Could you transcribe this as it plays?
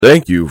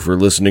Thank you for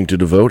listening to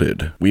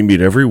Devoted. We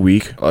meet every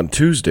week on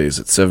Tuesdays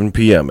at 7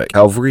 p.m. at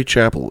Calvary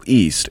Chapel,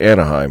 East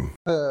Anaheim.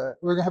 We're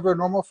going to have our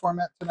normal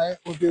format tonight.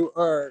 We'll do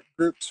our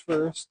groups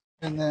first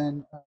and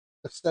then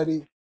the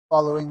study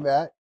following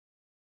that.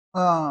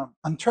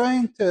 I'm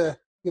trying to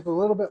give a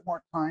little bit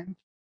more time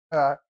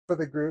for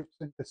the groups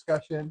and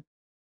discussion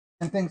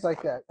and things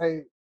like that.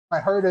 My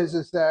heart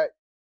is that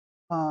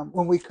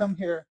when we come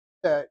here,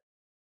 that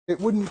it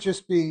wouldn't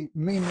just be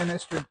me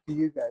ministering to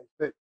you guys,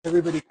 but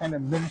everybody kind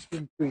of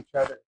ministering to each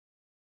other.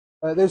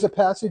 There's a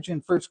passage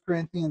in 1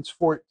 Corinthians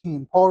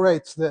 14. Paul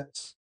writes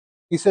this.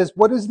 He says,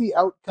 "What is the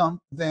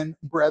outcome then,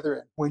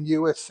 brethren, when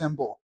you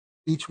assemble?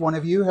 Each one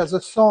of you has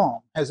a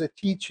psalm, has a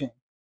teaching,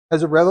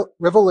 has a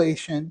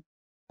revelation,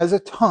 has a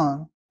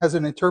tongue, has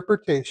an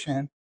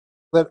interpretation.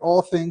 Let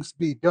all things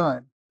be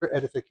done for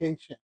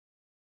edification."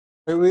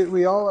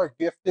 We all are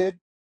gifted,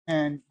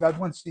 and God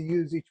wants to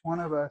use each one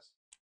of us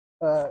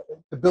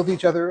to build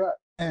each other up.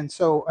 And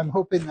so I'm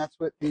hoping that's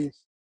what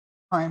these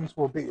times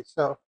will be.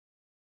 So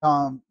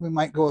we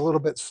might go a little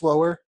bit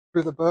slower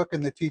through the book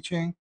and the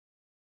teaching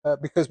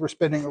because we're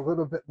spending a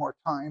little bit more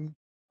time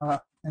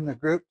in the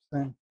groups,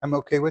 and I'm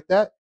okay with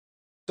that.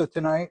 So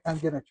tonight I'm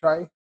going to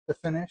try to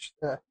finish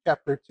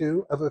chapter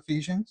 2 of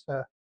Ephesians.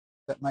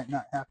 That might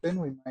not happen.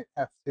 We might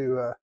have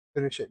to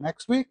finish it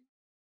next week,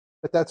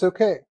 but that's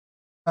okay.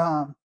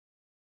 Let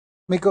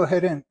me go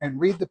ahead and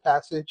read the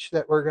passage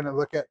that we're going to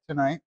look at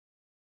tonight,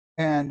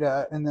 and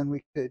then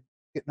we could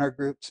get in our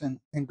groups and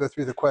go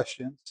through the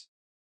questions.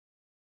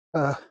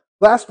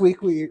 Last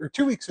week, or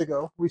 2 weeks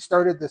ago, we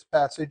started this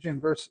passage in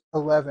verse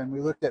 11.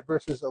 We looked at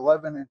verses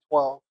 11 and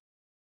 12.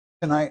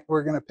 Tonight,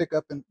 we're going to pick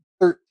up in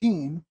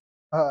 13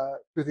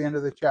 through the end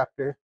of the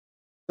chapter.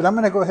 But I'm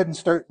going to go ahead and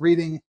start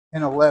reading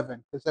in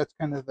 11 because that's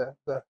kind of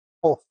the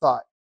whole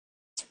thought.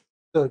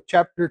 So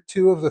chapter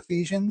 2 of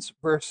Ephesians,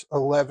 verse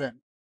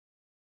 11.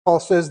 Paul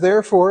says,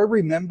 "Therefore,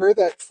 remember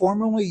that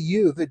formerly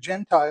you, the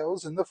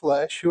Gentiles in the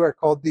flesh, who are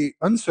called the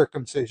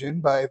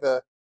uncircumcision by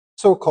the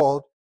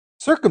so-called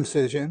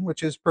circumcision,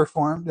 which is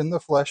performed in the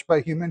flesh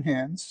by human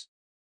hands,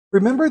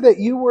 remember that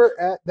you were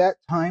at that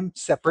time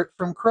separate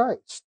from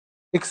Christ,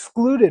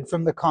 excluded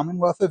from the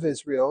commonwealth of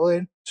Israel,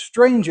 and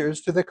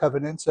strangers to the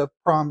covenants of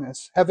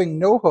promise, having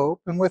no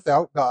hope and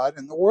without God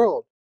in the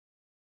world."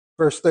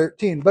 Verse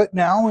 13, "But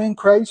now in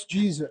Christ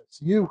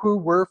Jesus, you who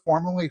were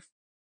formerly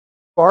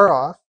far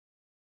off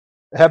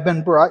have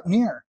been brought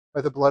near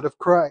by the blood of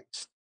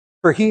Christ.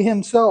 For he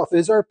himself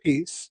is our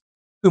peace,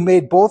 who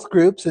made both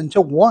groups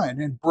into one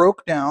and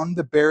broke down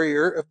the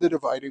barrier of the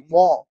dividing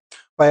wall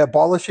by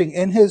abolishing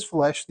in his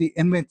flesh the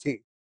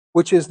enmity,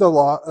 which is the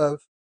law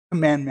of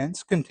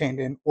commandments contained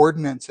in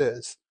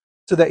ordinances,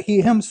 so that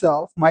he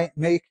himself might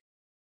make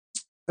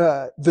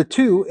the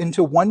two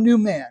into one new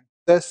man,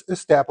 thus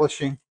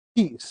establishing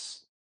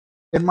peace,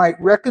 and might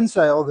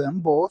reconcile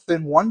them both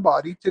in one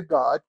body to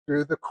God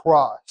through the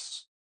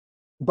cross,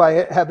 by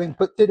it having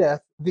put to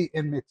death the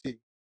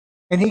enmity.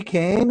 And he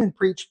came and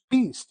preached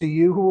peace to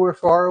you who were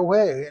far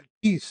away, and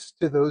peace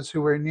to those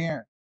who were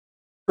near.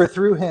 For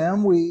through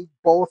him we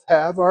both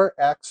have our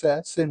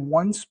access in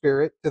one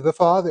spirit to the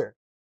Father.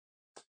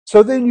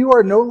 So then you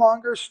are no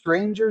longer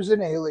strangers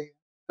and aliens,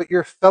 but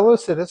your fellow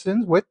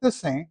citizens with the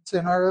saints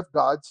and are of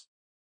God's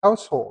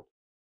household,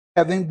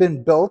 having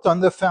been built on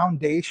the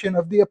foundation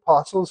of the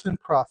apostles and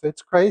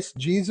prophets, Christ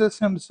Jesus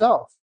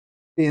himself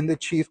being the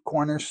chief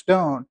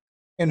cornerstone,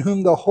 in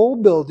whom the whole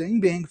building,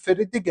 being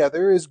fitted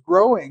together, is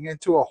growing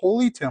into a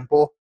holy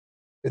temple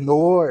in the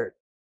Lord,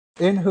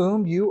 in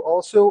whom you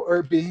also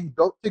are being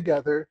built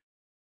together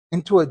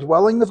into a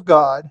dwelling of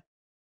God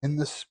in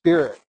the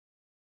Spirit."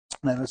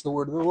 And that is the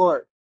word of the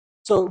Lord.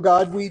 So,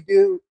 God, we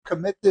do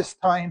commit this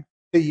time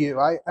to you.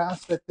 I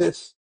ask that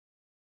this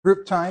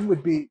group time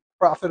would be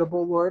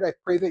profitable, Lord. I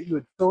pray that you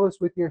would fill us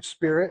with your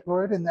Spirit,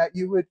 Lord, and that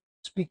you would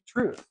speak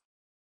truth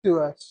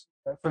to us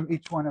from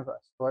each one of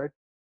us, Lord.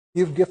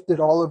 You've gifted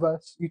all of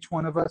us, each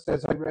one of us,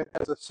 as I read,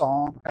 has a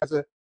psalm, has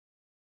a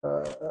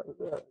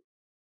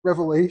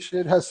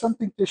revelation, has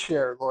something to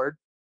share, Lord.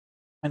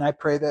 And I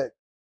pray that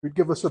you'd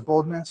give us a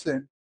boldness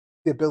and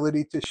the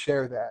ability to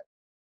share that.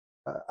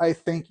 I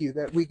thank you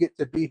that we get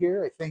to be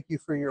here. I thank you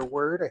for your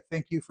word. I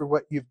thank you for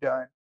what you've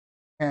done.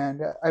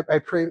 And I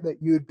pray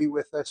that you would be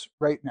with us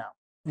right now.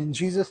 In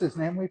Jesus'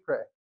 name we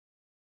pray.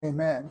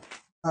 Amen.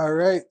 All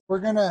right. We're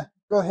going to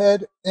go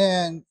ahead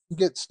and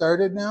get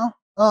started now.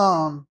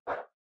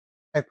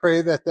 I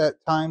pray that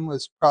time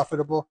was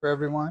profitable for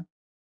everyone.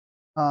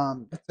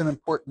 It's an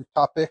important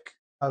topic,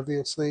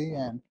 obviously,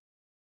 and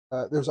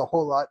there's a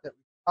whole lot that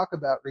we can talk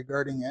about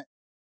regarding it.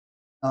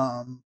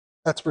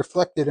 That's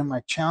reflected in my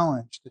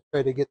challenge to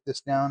try to get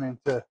this down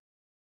into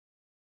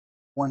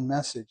one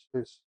message.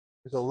 There's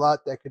a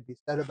lot that could be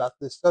said about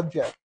this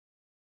subject.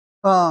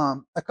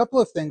 A couple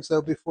of things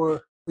though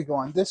before we go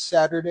on. This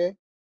Saturday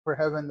we're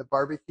having the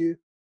barbecue,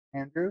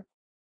 Andrew,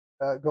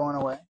 going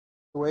away.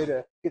 A way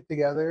to get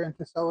together and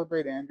to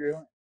celebrate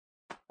Andrew,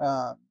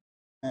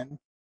 and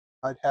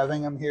God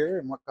having him here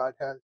and what God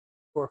has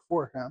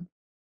for him.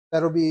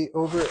 That'll be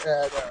over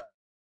at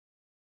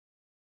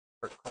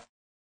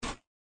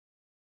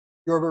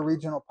Yorba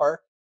Regional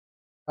Park.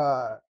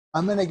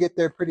 I'm going to get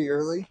there pretty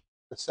early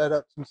to set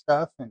up some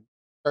stuff and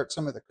start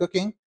some of the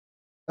cooking.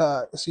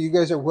 So you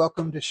guys are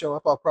welcome to show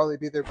up. I'll probably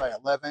be there by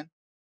 11.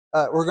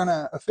 We're going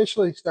to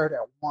officially start at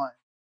 1.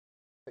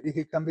 But you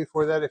could come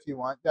before that if you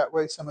want. That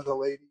way, some of the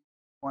ladies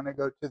want to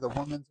go to the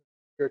women's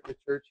here at the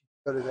church. You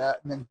can go to that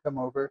and then come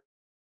over.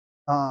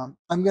 I'm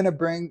going to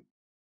bring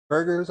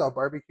burgers. I'll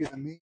barbecue the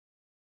meat.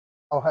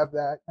 I'll have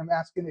that. I'm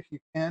asking if you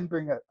can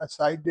bring a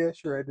side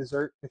dish or a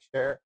dessert to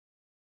share.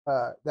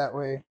 That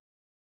way,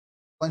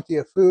 plenty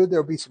of food.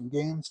 There'll be some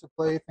games to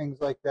play,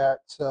 things like that.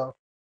 So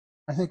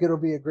I think it'll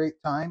be a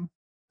great time.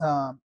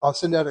 I'll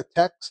send out a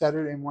text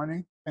Saturday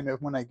morning, kind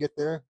of when I get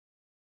there,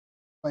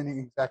 explaining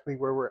exactly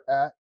where we're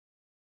at,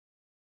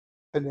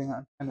 depending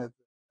on kind of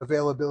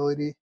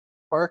availability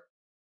park.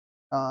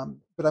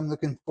 But I'm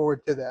looking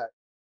forward to that.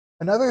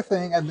 Another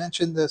thing, I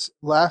mentioned this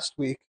last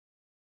week,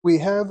 we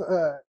have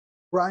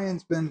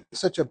Brian's been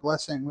such a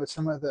blessing with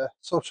some of the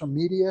social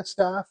media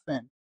stuff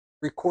and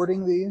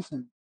recording these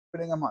and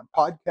putting them on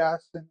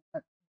podcasts. And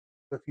so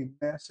if you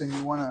miss and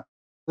you want to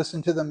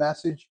listen to the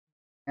message,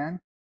 you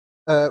can.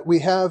 We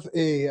have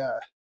these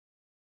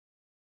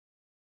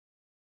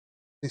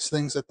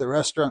things that the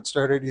restaurant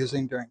started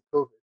using during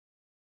COVID.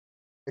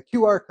 The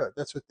QR code,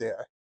 that's what they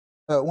are.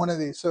 One of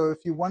these. So if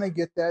you want to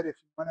get that, if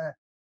you want to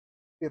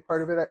be a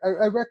part of it,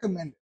 I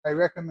recommend it. I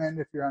recommend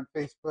if you're on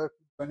Facebook,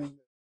 joining the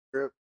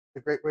group.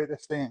 It's a great way to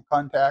stay in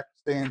contact,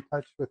 stay in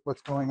touch with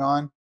what's going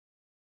on,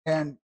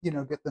 and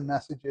get the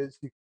messages.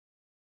 You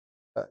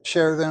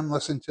share them,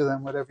 listen to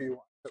them, whatever you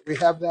want. But we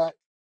have that.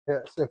 Yeah,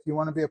 so if you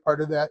want to be a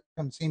part of that,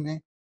 come see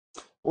me.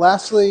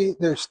 Lastly,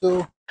 there's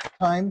still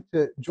time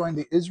to join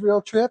the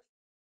Israel trip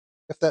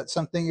if that's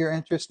something you're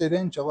interested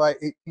in, July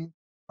 18th,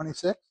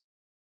 26th.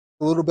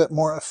 A little bit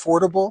more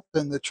affordable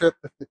than the trip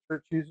that the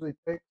church usually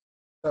takes.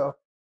 So if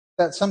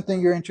that's something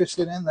you're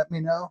interested in, let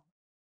me know.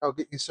 I'll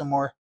get you some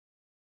more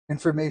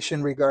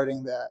information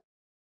regarding that.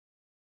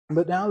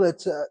 But now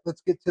let's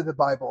get to the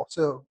Bible.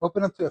 So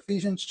open up to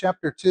Ephesians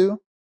chapter 2. I'm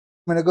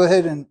going to go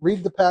ahead and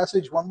read the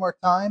passage one more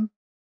time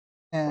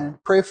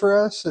and pray for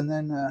us, and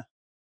then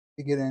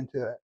we get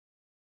into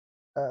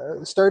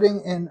it.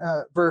 Starting in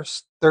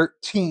verse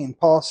 13,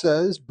 Paul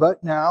says,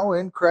 "But now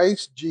in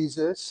Christ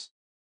Jesus,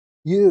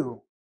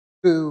 you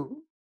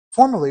who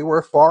formerly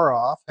were far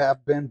off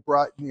have been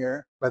brought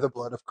near by the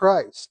blood of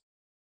Christ.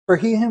 For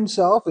he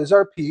himself is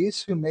our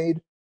peace, who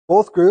made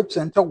both groups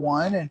into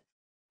one and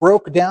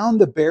broke down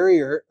the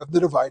barrier of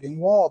the dividing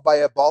wall by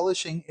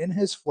abolishing in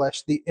his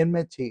flesh the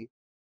enmity,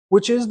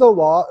 which is the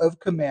law of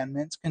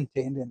commandments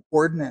contained in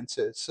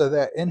ordinances, so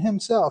that in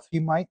himself he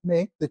might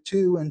make the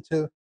two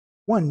into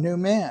one new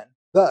man,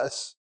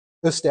 thus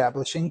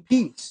establishing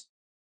peace,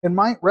 and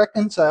might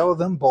reconcile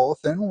them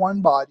both in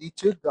one body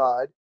to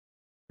God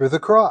through the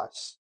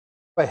cross,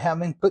 by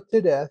having put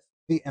to death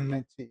the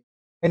enmity.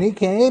 And he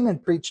came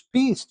and preached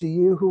peace to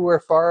you who were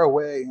far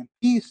away, and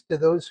peace to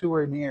those who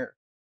were near.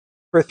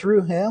 For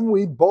through him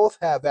we both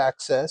have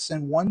access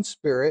in one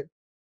spirit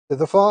to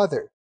the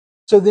Father.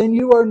 So then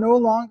you are no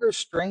longer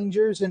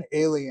strangers and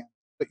aliens,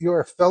 but you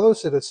are fellow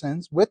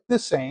citizens with the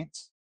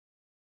saints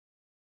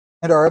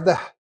and are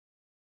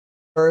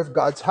of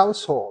God's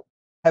household,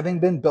 having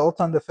been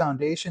built on the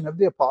foundation of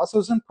the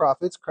apostles and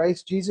prophets,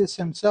 Christ Jesus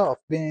himself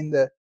being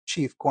the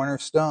chief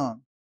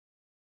cornerstone,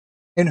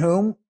 in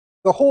whom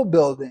the whole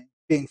building,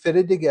 being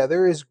fitted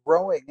together, is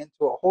growing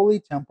into a holy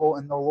temple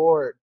in the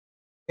Lord,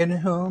 in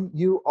whom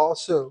you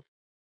also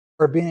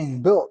are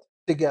being built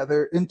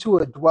together into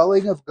a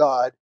dwelling of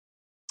God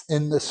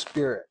in the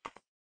Spirit."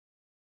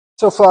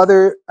 So,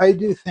 Father, I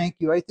do thank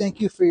you. I thank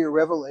you for your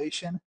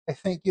revelation. I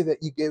thank you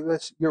that you gave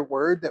us your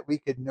word, that we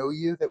could know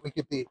you, that we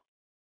could be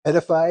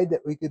edified,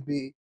 that we could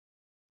be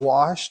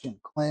washed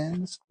and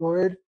cleansed,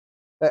 Lord.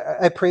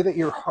 I pray that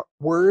your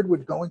word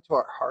would go into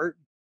our heart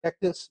and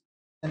protect us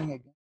sinning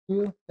against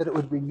you, that it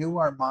would renew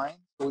our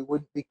minds so we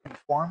wouldn't be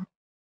conformed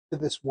to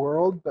this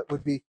world, but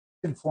would be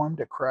conformed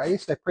to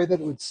Christ. I pray that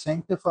it would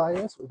sanctify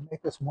us, it would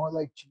make us more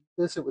like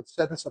Jesus, it would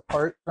set us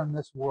apart from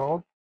this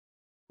world,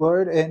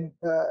 Lord. And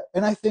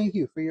I thank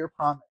you for your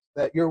promise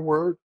that your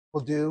word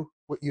will do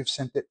what you've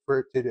sent it for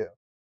it to do.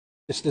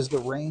 Just as the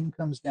rain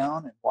comes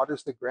down and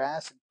waters the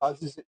grass and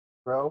causes it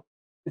to grow,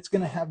 it's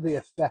going to have the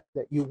effect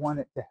that you want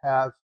it to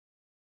have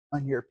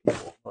on your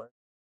people, Lord.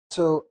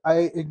 So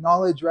I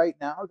acknowledge right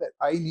now that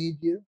I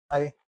need you.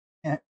 I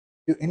can't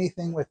do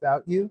anything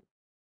without you.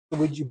 So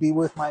would you be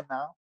with my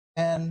mouth?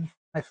 And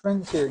my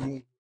friends here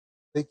need you.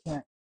 They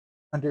can't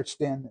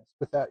understand this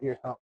without your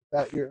help,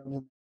 without your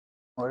illumination,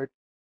 Lord.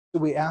 So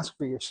we ask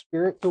for your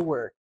spirit to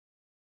work.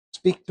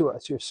 Speak to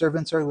us. Your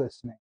servants are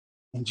listening.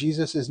 In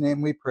Jesus'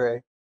 name we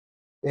pray.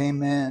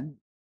 Amen.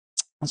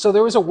 And so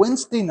there was a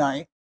Wednesday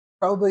night,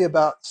 probably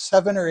about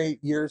 7 or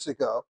 8 years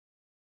ago,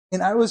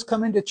 and I was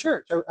coming to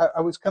church.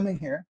 I was coming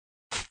here,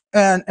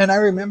 and I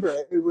remember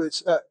it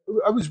was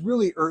I was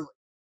really early.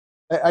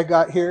 I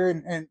got here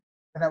and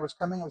I was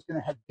coming. I was going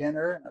to have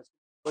dinner and I was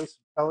going to play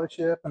some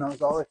fellowship, and I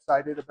was all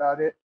excited about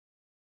it.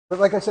 But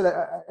like I said,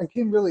 I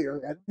came really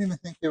early. I don't even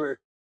think there were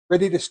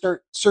ready to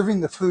start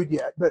serving the food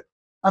yet. But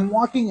I'm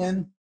walking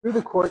in through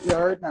the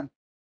courtyard, and I'm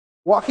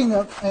walking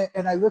up,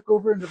 and I look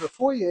over into the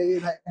foyer,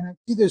 and I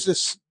see there's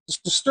this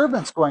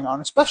disturbance going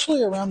on,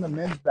 especially around the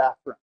men's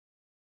bathroom.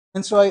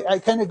 And so I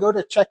kind of go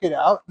to check it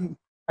out, and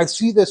I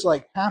see this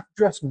like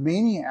half-dressed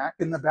maniac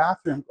in the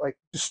bathroom, like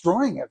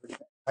destroying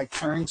everything, like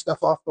tearing stuff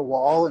off the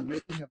wall and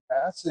making a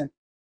mess. And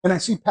I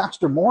see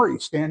Pastor Maury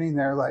standing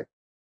there, like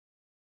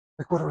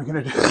what are we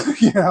gonna do,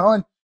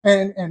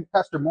 And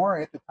Pastor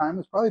Maury at the time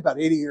was probably about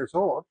 80 years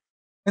old.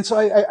 And so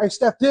I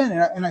stepped in,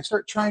 and I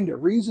start trying to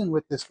reason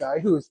with this guy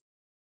who is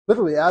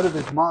literally out of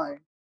his mind.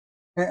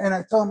 And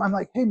I tell him, I'm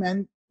like, hey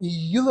man,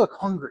 you look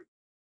hungry.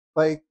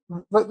 Like,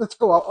 let's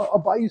go. I'll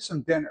buy you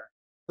some dinner.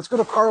 Let's go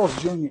to Carl's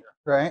Jr.,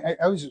 right?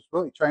 I was just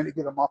really trying to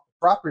get him off the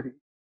property.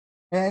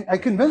 And I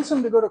convinced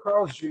him to go to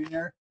Carl's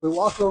Jr. We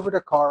walk over to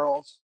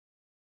Carl's.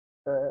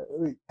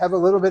 We have a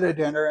little bit of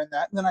dinner and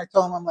that. And then I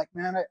tell him, I'm like,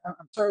 man,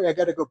 I'm sorry, I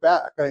got to go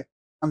back.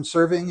 I'm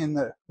serving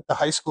with the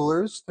high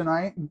schoolers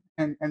tonight,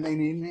 and they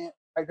need me.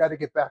 I got to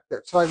get back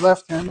there. So I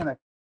left him, and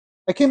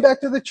I came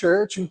back to the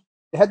church, and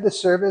they had the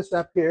service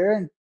up here,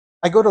 and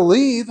I go to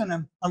leave,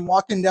 and I'm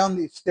walking down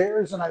these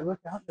stairs, and I look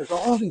out, and there's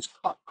all these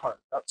cop cars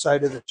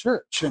outside of the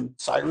church, and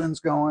sirens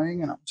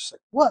going, and I'm just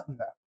like, what in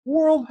the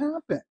world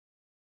happened?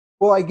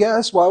 Well, I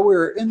guess while we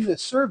were in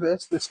this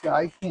service, this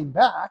guy came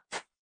back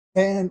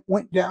and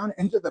went down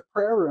into the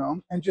prayer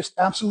room and just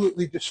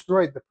absolutely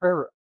destroyed the prayer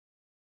room.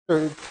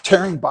 Started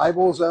tearing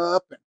Bibles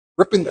up and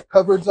ripping the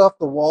cupboards off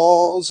the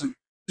walls and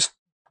just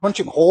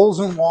punching holes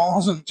in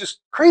walls and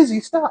just crazy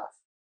stuff.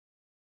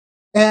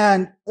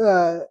 And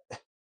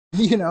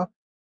you know,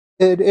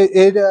 it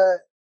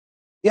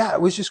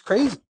was just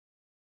crazy.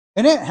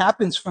 And it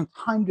happens from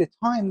time to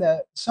time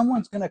that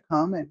someone's going to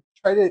come and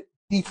try to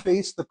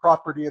deface the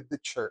property of the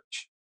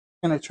church,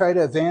 going to try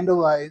to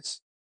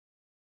vandalize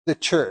the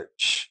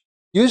church.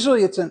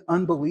 Usually it's an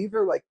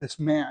unbeliever like this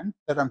man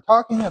that I'm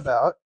talking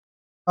about,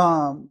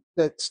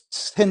 that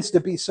tends to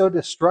be so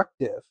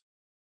destructive.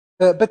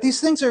 But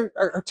these things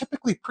are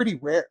typically pretty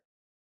rare.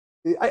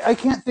 I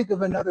can't think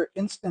of another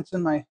instance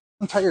in my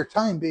entire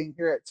time being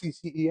here at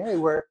CCEA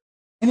where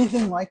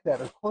anything like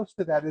that or close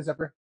to that has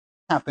ever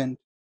happened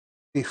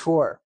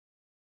before.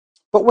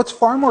 But what's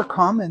far more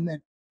common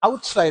than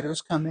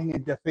outsiders coming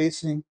and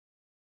defacing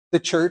the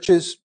church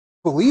is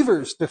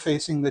believers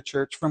defacing the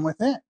church from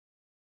within.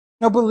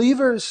 Now,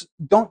 believers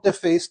don't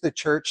deface the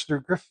church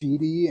through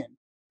graffiti and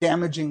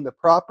damaging the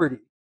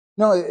property.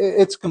 No,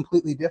 it's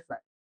completely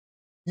different.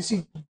 You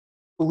see,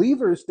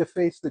 believers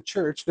deface the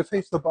church,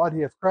 deface the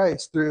body of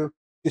Christ through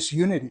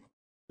disunity,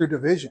 through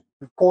division,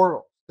 through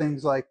quarrels,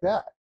 things like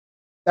that.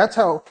 That's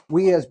how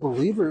we as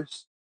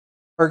believers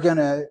are going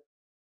to,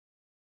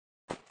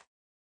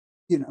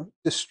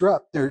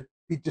 disrupt or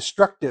be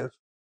destructive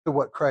to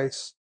what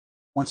Christ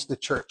wants the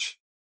church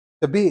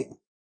to be.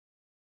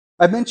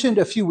 I mentioned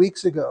a few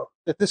weeks ago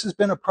that this has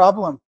been a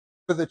problem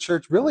for the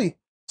church really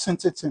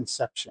since its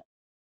inception.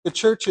 The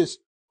church has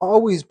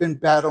always been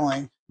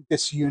battling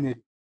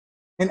disunity.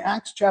 In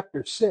Acts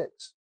chapter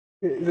 6,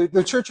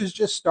 the church has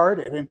just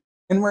started,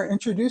 and we're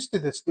introduced to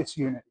this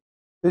disunity.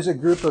 There's a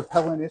group of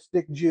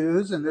Hellenistic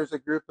Jews, and there's a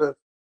group of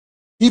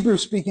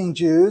Hebrew-speaking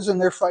Jews, and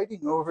they're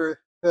fighting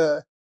over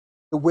the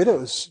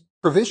widow's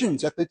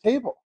provisions at the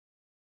table.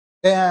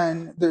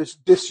 And there's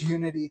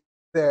disunity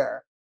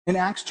there. In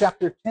Acts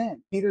chapter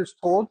 10, Peter's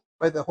told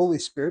by the Holy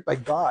Spirit, by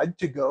God,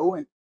 to go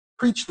and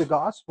preach the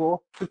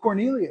gospel to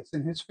Cornelius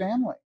and his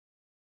family.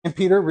 And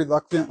Peter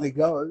reluctantly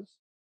goes,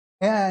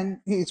 and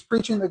he's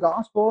preaching the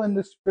gospel, and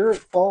the Spirit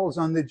falls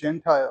on the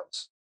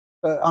Gentiles,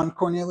 on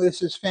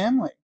Cornelius's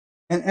family,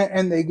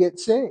 and they get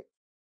saved.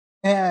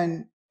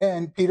 And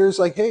Peter's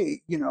like,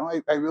 hey,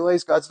 I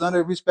realize God's not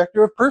a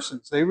respecter of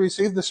persons. They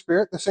receive the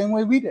Spirit the same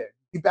way we did.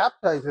 He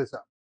baptizes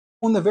them.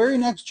 Well, in the very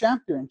next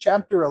chapter, in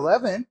chapter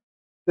 11,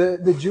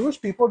 the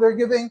Jewish people,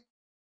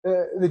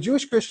 the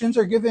Jewish Christians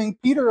are giving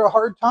Peter a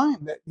hard time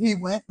that he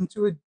went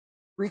into a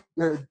Greek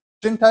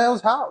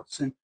Gentile's house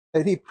and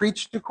that he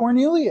preached to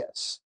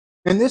Cornelius.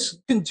 And this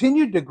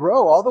continued to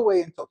grow all the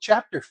way until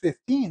chapter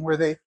 15, where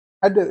they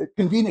had to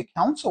convene a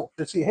council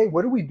to see, hey,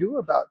 what do we do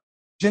about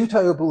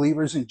Gentile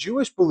believers and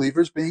Jewish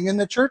believers being in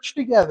the church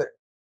together?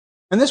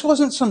 And this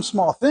wasn't some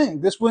small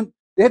thing.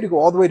 They had to go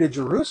all the way to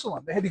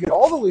Jerusalem. They had to get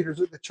all the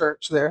leaders of the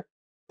church there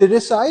to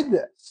decide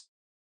this.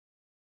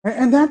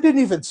 And that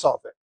didn't even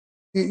solve it.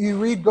 You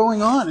read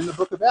going on in the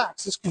book of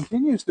Acts, this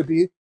continues to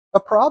be a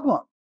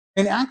problem.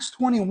 In Acts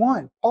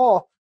 21,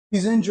 Paul,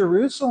 he's in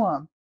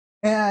Jerusalem,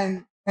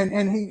 and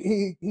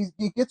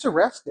he gets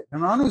arrested.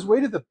 And on his way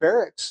to the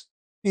barracks,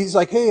 he's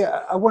like, hey,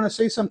 I want to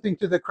say something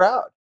to the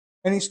crowd.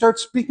 And he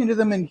starts speaking to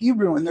them in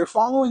Hebrew, and they're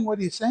following what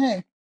he's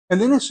saying.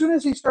 And then as soon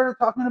as he started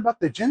talking about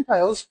the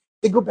Gentiles,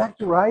 they go back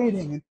to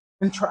rioting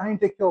and trying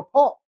to kill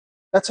Paul.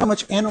 That's how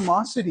much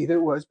animosity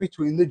there was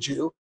between the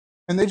Jew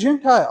and the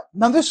Gentile.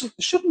 Now, this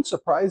shouldn't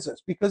surprise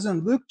us, because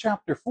in Luke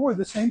chapter 4,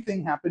 the same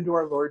thing happened to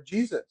our Lord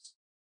Jesus.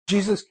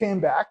 Jesus came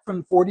back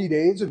from 40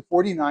 days and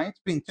 40 nights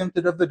being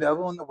tempted of the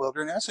devil in the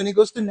wilderness, and he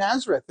goes to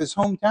Nazareth, his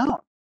hometown.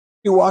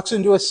 He walks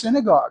into a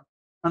synagogue,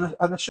 on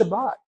a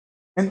Shabbat.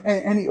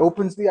 And he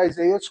opens the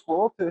Isaiah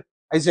scroll to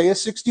Isaiah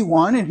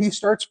 61, and he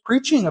starts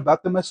preaching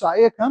about the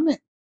Messiah coming.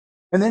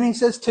 And then he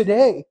says,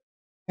 today,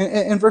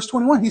 in verse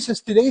 21, he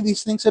says, today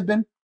these things have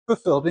been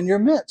fulfilled in your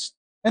midst.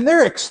 And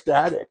they're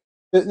ecstatic.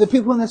 The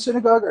people in the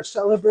synagogue are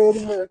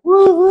celebrating. They're like,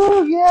 woo,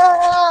 woo,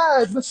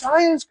 yeah,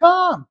 Messiah has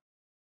come.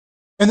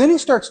 And then he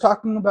starts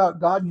talking about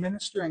God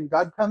ministering,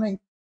 God coming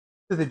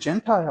to the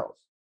Gentiles,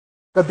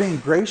 God being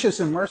gracious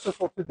and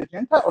merciful to the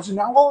Gentiles. And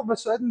now all of a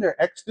sudden their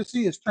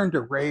ecstasy is turned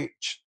to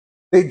rage.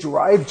 They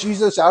drive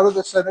Jesus out of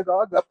the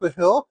synagogue up a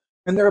hill,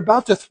 and they're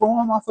about to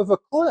throw him off of a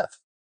cliff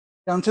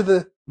down to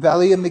the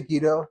valley of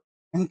Megiddo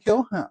and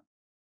kill him.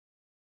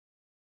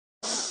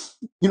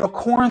 You know,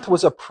 Corinth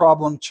was a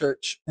problem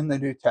church in the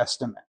New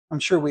Testament. I'm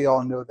sure we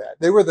all know that.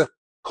 They were the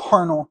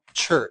carnal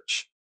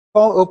church.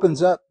 Paul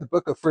opens up the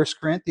book of 1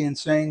 Corinthians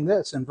saying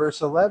this in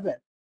verse 11,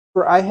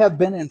 for I have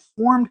been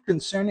informed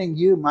concerning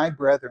you, my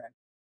brethren,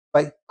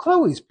 by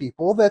Chloe's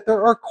people, that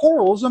there are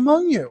quarrels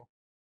among you.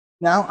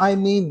 Now I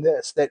mean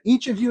this, that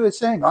each of you is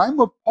saying, I'm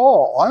of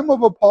Paul, I'm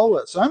of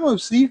Apollos, I'm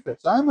of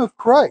Cephas, I'm of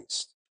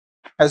Christ.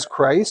 Has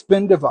Christ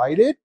been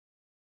divided?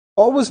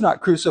 Paul was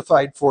not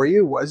crucified for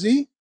you, was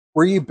he?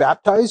 Were you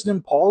baptized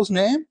in Paul's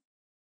name?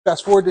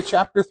 Fast forward to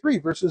chapter 3,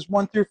 verses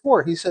 1 through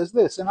 4. He says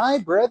this, and I,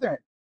 brethren,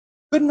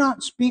 could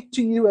not speak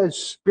to you as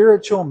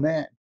spiritual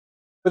men,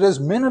 but as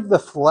men of the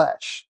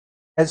flesh,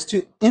 as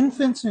to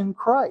infants in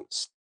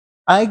Christ.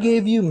 I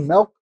gave you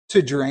milk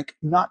to drink,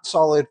 not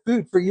solid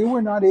food, for you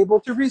were not able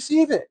to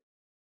receive it.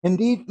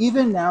 Indeed,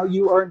 even now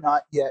you are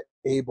not yet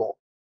able,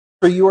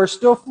 for you are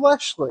still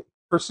fleshly.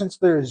 For since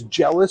there is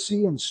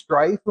jealousy and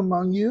strife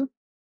among you,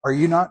 are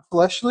you not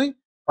fleshly?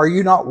 Are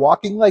you not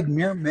walking like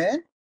mere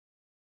men?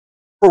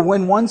 For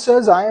when one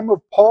says, I am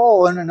of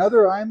Paul, and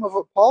another, I am of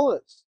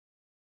Apollos,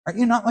 are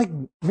you not like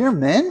mere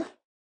men?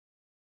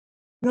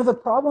 You know, the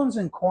problems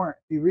in Corinth,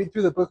 you read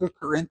through the book of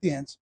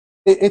Corinthians,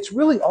 it's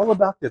really all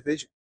about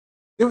division.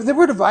 They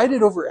were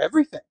divided over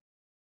everything.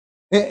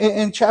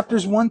 In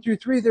chapters 1 through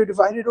 3, they're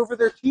divided over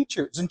their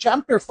teachers. In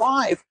chapter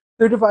 5,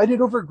 they're divided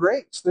over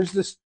grace. There's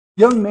this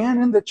young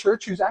man in the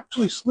church who's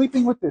actually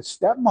sleeping with his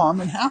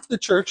stepmom, and half the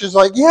church is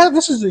like, yeah,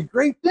 this is a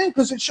great thing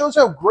because it shows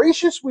how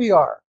gracious we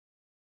are.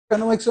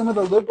 Kind of like some of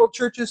the liberal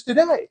churches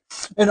today.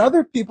 And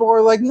other people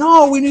are like,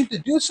 no, we need to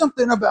do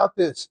something about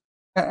this.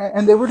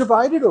 And they were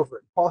divided over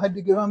it. Paul had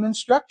to give them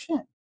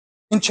instruction.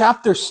 In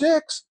chapter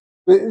 6,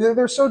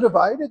 they're so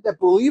divided that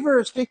believer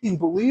is taking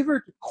believer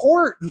to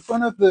court in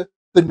front of the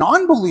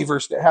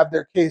non-believers to have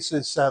their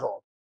cases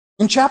settled.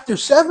 In chapter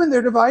 7,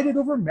 they're divided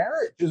over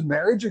marriage. Is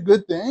marriage a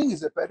good thing?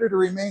 Is it better to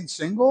remain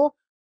single?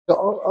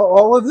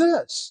 All of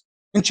this.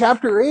 In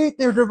chapter 8,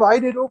 they're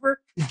divided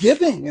over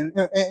giving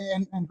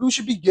and who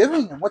should be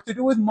giving and what to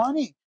do with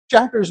money.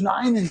 Chapters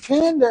 9 and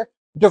 10, they're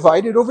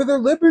divided over their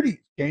liberties.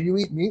 Can you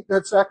eat meat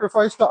that's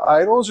sacrificed to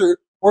idols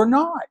or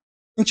not?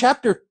 In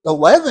chapter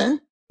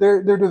 11,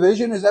 their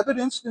division is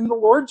evidenced in the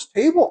Lord's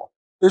table.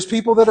 There's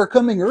people that are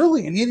coming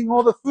early and eating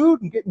all the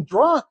food and getting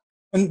drunk.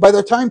 And by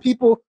the time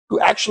people who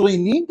actually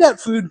need that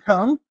food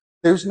come,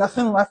 there's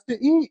nothing left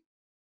to eat.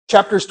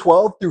 Chapters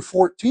 12 through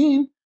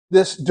 14,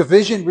 this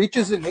division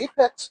reaches an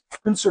apex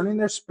concerning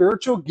their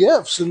spiritual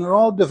gifts. And they're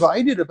all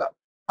divided about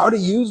how to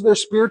use their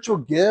spiritual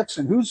gifts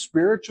and who's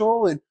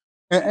spiritual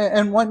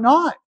and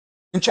whatnot.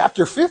 In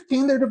chapter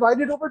 15, they're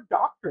divided over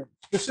doctrine,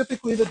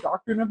 specifically the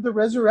doctrine of the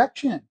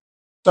resurrection.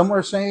 Some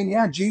are saying,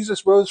 yeah,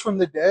 Jesus rose from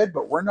the dead,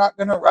 but we're not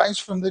going to rise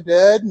from the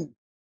dead,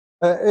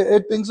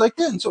 and things like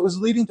that. And so it was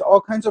leading to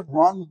all kinds of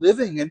wrong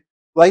living and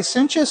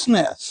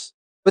licentiousness.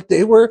 But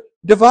they were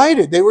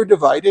divided. They were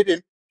divided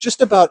in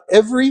just about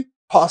every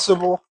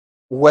possible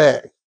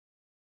way.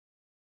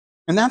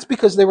 And that's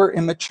because they were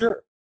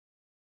immature.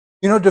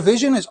 You know,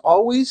 division is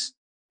always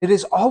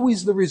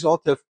the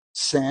result of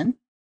sin.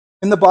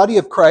 In the body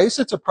of Christ,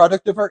 it's a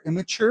product of our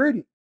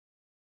immaturity.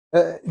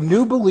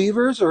 New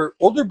believers or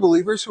older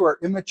believers who are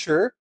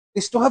immature,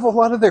 they still have a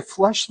lot of their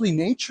fleshly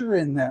nature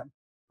in them,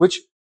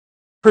 which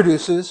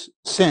produces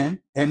sin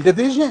and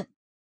division.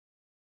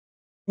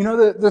 You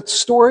know, the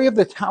story of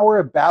the Tower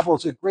of Babel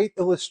is a great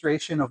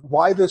illustration of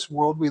why this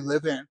world we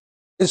live in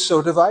is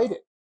so divided.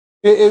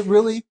 It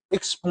really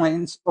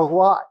explains a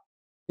lot.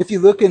 If you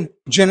look in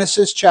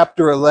Genesis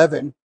chapter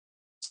 11,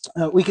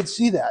 we could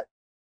see that.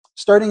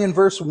 Starting in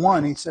verse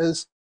 1, he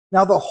says,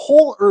 now the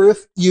whole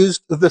earth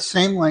used the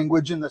same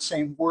language and the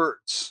same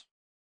words.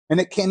 And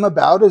it came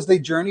about as they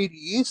journeyed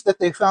east that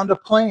they found a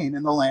plain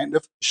in the land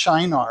of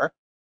Shinar,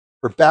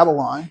 or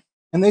Babylon,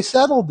 and they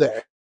settled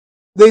there.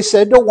 They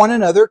said to one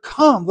another,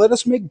 come, let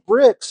us make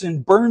bricks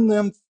and burn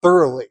them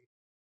thoroughly.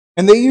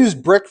 And they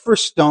used brick for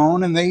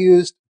stone, and they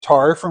used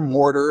tar for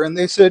mortar, and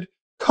they said,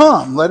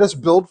 come, let us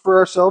build for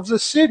ourselves a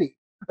city,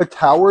 a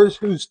tower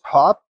whose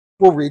top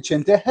will reach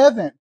into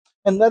heaven.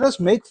 And let us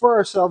make for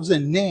ourselves a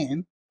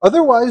name,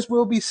 otherwise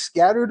we'll be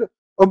scattered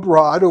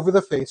abroad over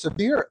the face of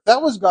the earth.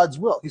 That was God's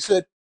will. He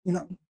said, you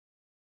know,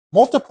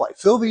 multiply,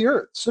 fill the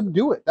earth,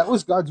 subdue it. That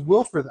was God's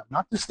will for them,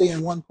 not to stay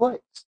in one place.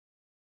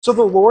 So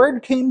the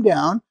Lord came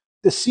down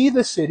to see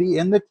the city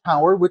and the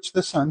tower which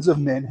the sons of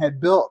men had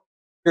built.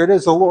 Here it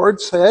is. The Lord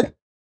said,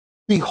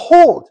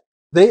 behold,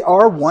 they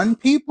are one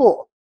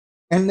people,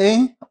 and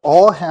they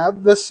all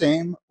have the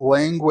same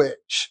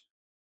language.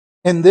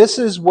 And this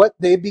is what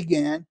they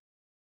began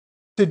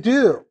to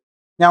do.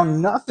 Now,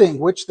 nothing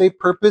which they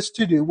purpose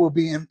to do will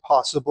be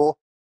impossible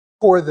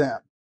for them.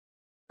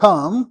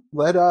 Come,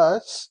 let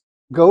us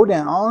go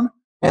down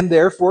and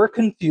therefore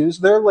confuse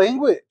their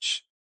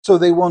language, so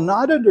they will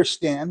not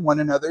understand one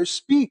another's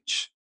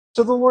speech.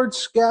 So the Lord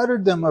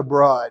scattered them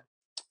abroad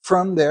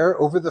from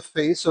there over the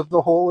face of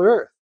the whole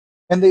earth,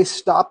 and they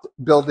stopped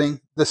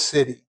building the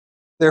city.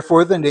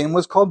 Therefore the name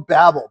was called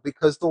Babel,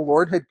 because the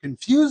Lord had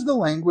confused the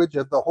language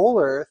of the whole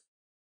earth,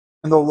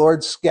 and the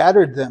Lord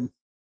scattered them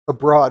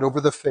abroad over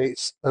the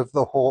face of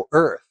the whole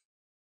earth.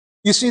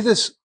 You see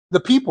this, the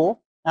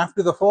people,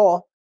 after the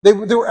fall, they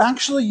were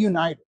actually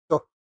united.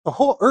 The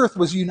whole earth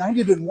was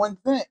united in one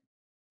thing,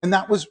 and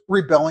that was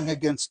rebelling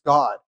against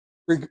God.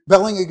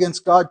 Rebelling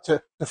against God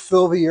to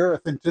fill the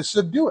earth and to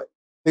subdue it.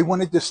 They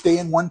wanted to stay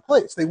in one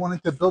place. They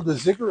wanted to build a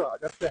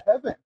ziggurat up to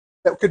heaven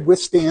that could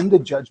withstand the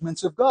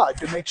judgments of God,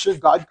 to make sure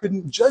God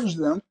couldn't judge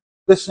them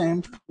the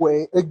same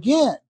way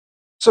again.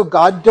 So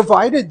God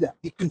divided them.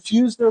 He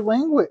confused their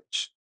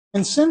language.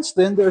 And since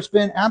then, there's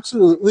been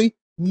absolutely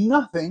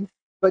nothing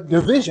but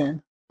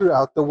division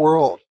throughout the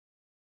world.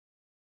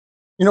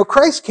 You know,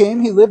 Christ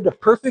came, he lived a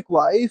perfect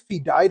life, he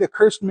died a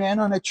cursed man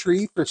on a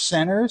tree for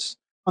sinners.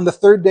 On the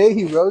third day,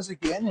 he rose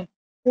again, and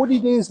 40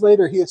 days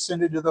later, he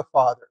ascended to the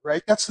Father,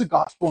 right? That's the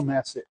gospel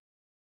message.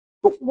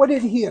 But what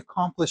did he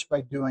accomplish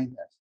by doing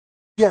this?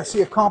 Yes,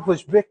 he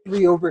accomplished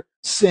victory over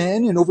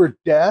sin and over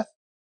death,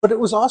 but it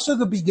was also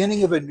the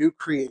beginning of a new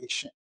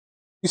creation.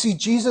 You see,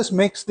 Jesus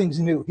makes things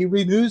new. He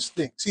renews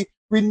things. He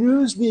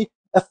renews the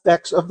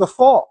effects of the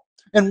fall.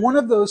 And one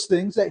of those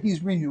things that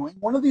he's renewing,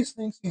 one of these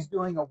things he's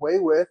doing away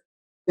with,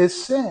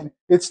 is sin.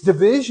 It's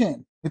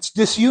division. It's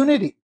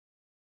disunity.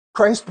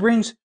 Christ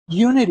brings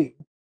unity.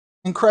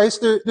 In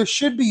Christ, there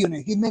should be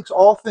unity. He makes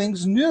all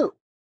things new.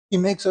 He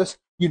makes us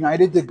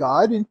united to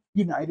God and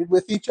united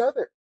with each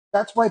other.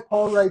 That's why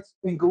Paul writes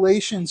in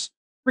Galatians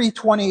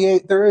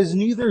 3:28, there is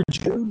neither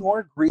Jew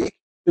nor Greek,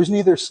 there's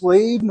neither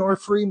slave nor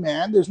free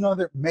man, there's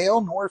neither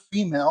male nor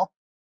female,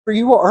 for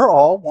you are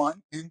all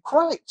one in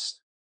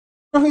Christ.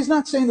 No, he's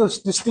not saying those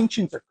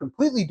distinctions are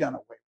completely done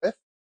away with.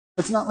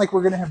 It's not like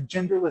we're going to have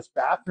genderless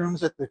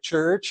bathrooms at the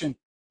church and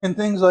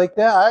things like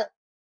that.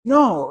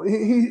 No,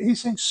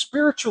 he's saying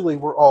spiritually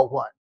we're all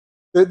one.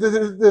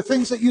 The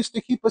things that used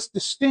to keep us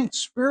distinct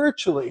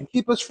spiritually and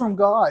keep us from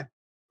God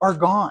are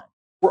gone.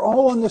 We're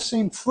all on the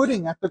same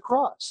footing at the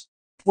cross.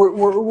 We're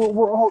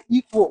all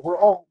equal. We're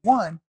all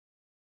one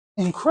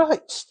in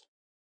Christ.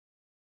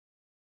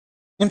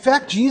 In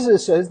fact,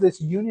 Jesus says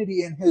this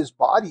unity in his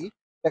body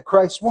that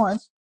Christ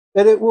wants,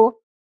 that it will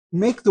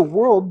make the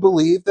world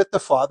believe that the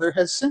Father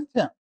has sent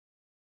him.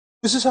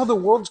 This is how the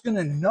world's going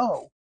to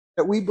know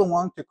that we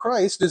belong to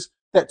Christ, is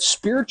that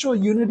spiritual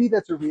unity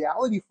that's a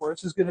reality for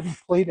us is going to be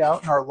played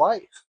out in our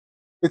life.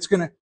 It's going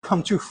to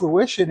come to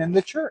fruition in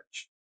the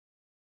church.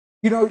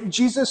 You know,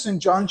 Jesus in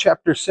John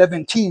chapter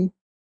 17,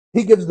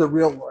 he gives the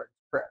real Lord's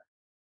Prayer.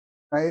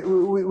 Right?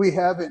 We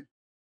have in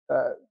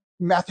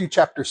Matthew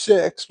chapter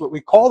 6, what we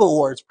call the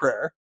Lord's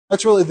Prayer.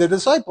 That's really the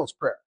disciples'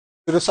 prayer.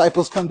 The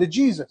disciples come to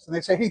Jesus and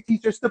they say, hey,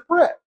 teach us to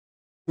pray.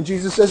 And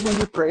Jesus says, when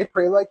you pray,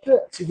 pray like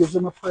this. He gives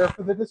them a prayer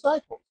for the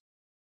disciples.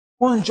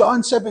 Well, in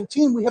John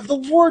 17, we have the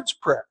Lord's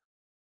Prayer.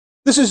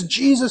 This is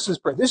Jesus'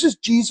 prayer. This is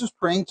Jesus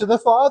praying to the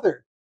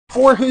Father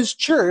for his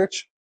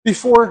church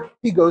before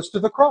he goes to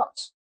the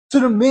cross. It's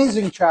an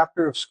amazing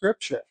chapter of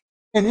Scripture.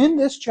 And in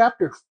this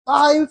chapter,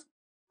 5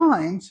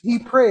 times he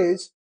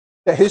prays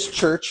that his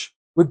church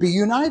would be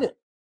united,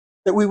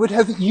 that we would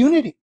have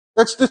unity.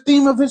 That's the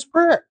theme of his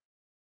prayer.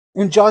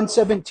 In John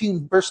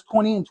 17, verse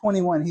 20 and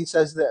 21, he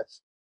says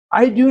this,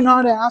 I do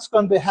not ask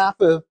on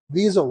behalf of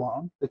these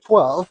alone, the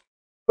 12,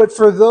 but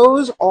for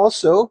those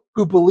also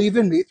who believe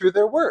in me through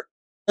their word.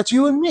 That's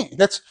you and me.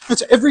 That's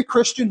every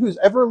Christian who's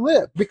ever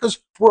lived, because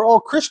we're all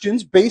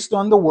Christians based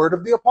on the word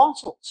of the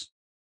apostles.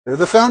 They're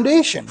the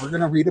foundation. We're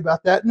going to read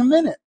about that in a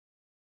minute.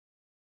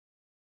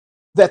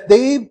 That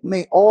they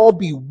may all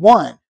be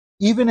one,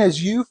 even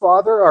as you,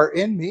 Father, are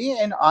in me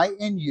and I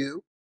in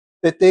you,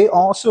 that they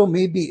also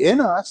may be in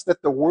us,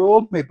 that the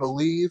world may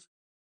believe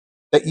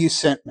that you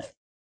sent me.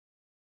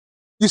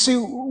 You see,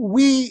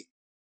 we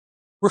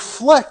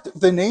reflect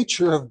the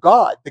nature of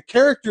God, the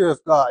character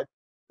of God,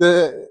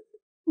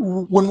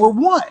 when we're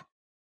one.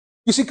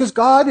 You see, because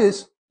God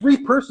is 3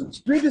 persons,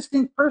 3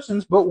 distinct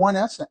persons, but one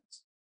essence.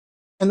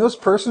 And those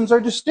persons are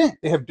distinct.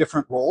 They have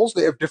different roles,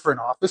 they have different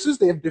offices,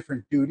 they have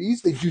different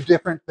duties, they do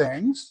different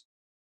things.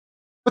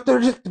 But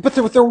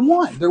they're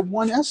one. They're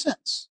one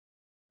essence.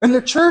 And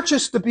the church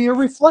is to be a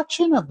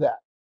reflection of that.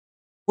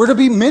 We're to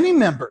be many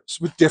members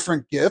with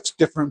different gifts,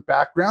 different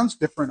backgrounds,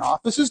 different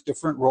offices,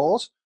 different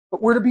roles,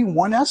 but we're to be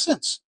one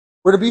essence.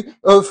 We're to be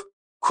of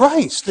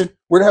Christ, and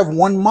we're to have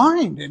one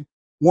mind and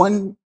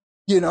one,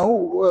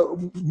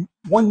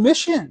 one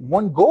mission,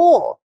 one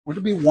goal. We're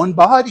to be one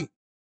body.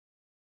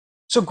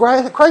 So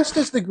Christ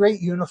is the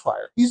great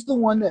unifier. He's the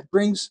one that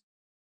brings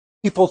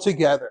people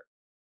together.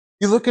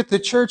 You look at the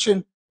church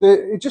and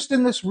just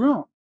in this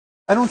room,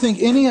 I don't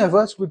think any of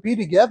us would be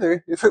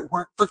together if it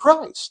weren't for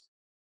Christ.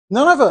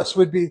 None of us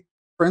would be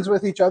friends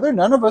with each other.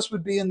 None of us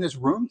would be in this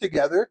room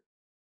together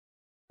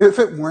if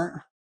it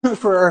weren't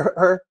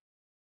for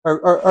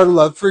our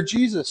love for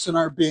Jesus and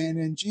our being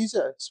in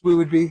Jesus. We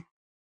would be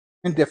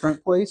in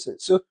different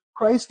places. So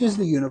Christ is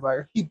the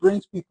unifier. He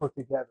brings people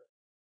together.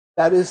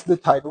 That is the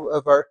title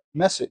of our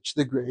message,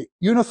 the great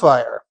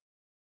unifier.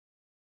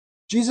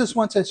 Jesus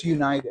wants us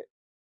united.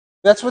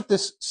 That's what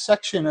this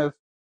section of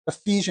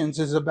Ephesians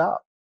is about.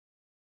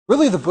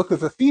 Really, the book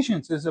of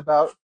Ephesians is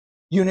about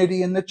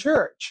unity in the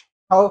church,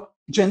 how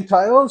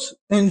Gentiles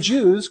and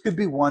Jews could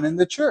be one in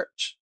the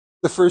church.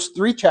 The first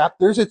 3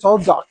 chapters, it's all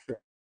doctrine.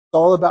 It's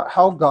all about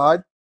how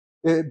God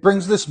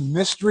brings this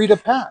mystery to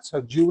pass, how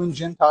Jew and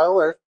Gentile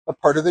are a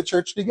part of the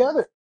church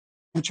together.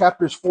 In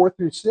chapters 4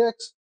 through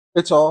 6,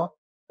 it's all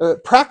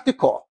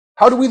practical.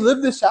 How do we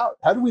live this out?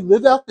 How do we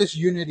live out this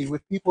unity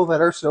with people that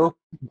are so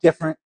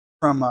different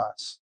from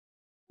us?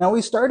 Now,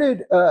 we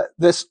started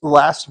this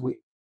last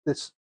week,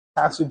 this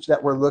passage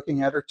that we're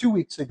looking at, or 2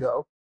 weeks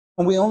ago,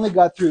 and we only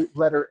got through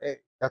letter A.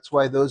 That's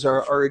why those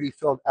are already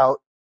filled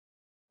out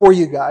for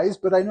you guys.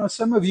 But I know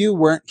some of you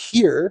weren't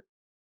here,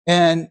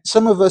 and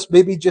some of us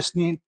maybe just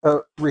need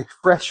a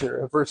refresher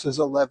of verses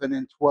 11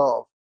 and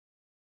 12.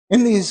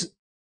 In these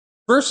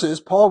verses,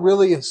 Paul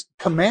really is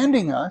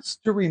commanding us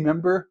to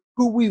remember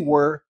who we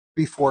were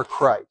before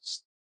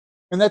Christ.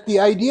 And that the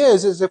idea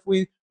is if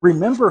we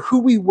remember who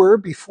we were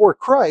before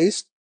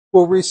Christ,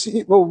 we'll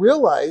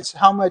realize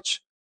how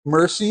much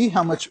mercy,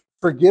 how much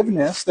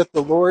forgiveness that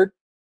the Lord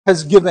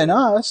has given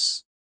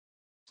us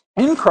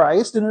in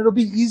Christ, and it'll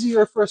be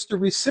easier for us to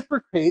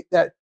reciprocate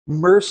that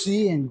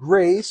mercy and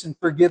grace and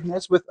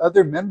forgiveness with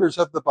other members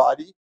of the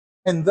body,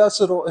 and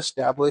thus it'll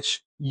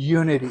establish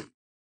unity.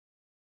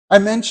 I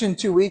mentioned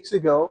 2 weeks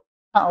ago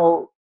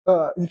how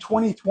in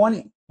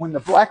 2020, when the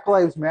Black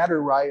Lives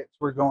Matter riots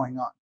were going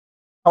on,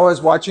 I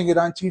was watching it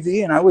on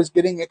TV and I was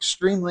getting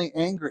extremely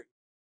angry.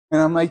 And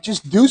I'm like,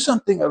 just do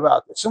something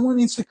about this. Someone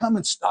needs to come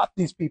and stop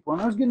these people.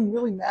 And I was getting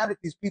really mad at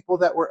these people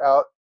that were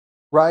out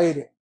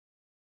rioting.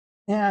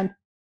 And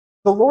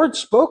the Lord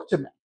spoke to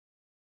me.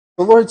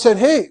 The Lord said,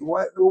 hey,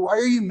 why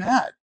are you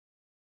mad?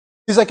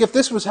 He's like, if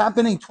this was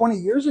happening 20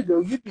 years ago,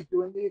 you'd be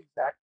doing the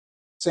exact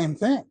same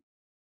thing.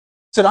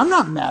 I said, I'm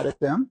not mad at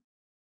them.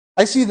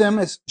 I see them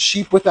as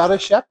sheep without a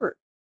shepherd.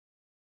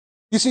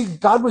 You see,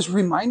 God was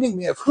reminding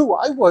me of who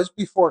I was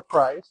before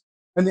Christ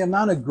and the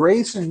amount of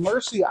grace and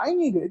mercy I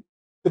needed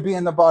to be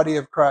in the body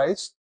of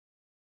Christ.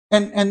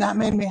 And that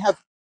made me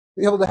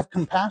be able to have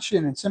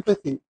compassion and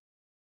sympathy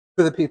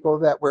for the people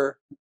that were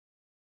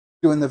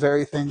doing the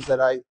very things that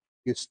I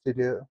used to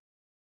do.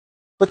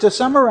 But to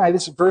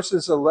summarize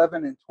verses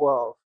 11 and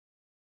 12,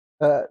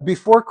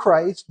 before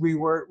Christ, we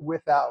were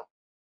without.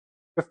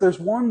 If there's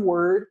one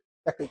word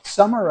that could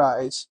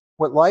summarize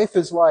what life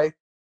is like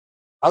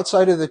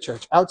outside of the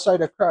church,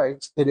 outside of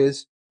Christ, it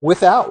is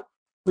without.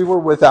 We were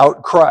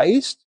without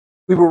Christ.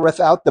 We were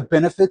without the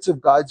benefits of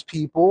God's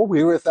people.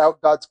 We were without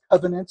God's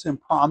covenants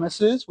and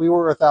promises. We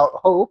were without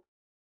hope.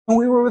 And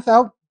we were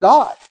without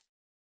God.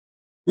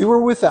 We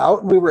were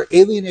without, and we were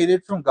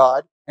alienated from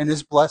God and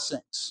his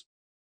blessings.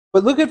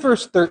 But look at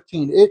verse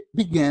 13. It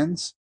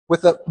begins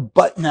with a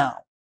but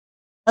now.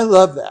 I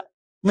love that.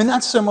 I mean,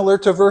 that's similar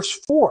to verse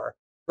 4,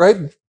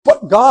 right?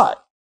 But God,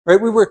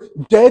 right? We were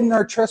dead in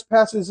our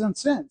trespasses and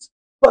sins.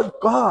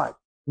 But God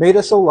made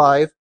us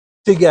alive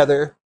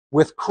together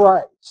with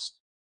Christ.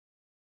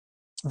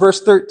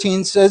 Verse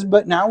 13 says,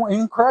 but now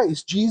in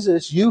Christ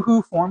Jesus, you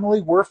who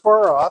formerly were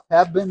far off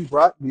have been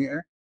brought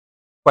near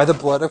by the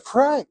blood of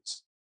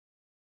Christ.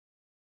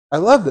 I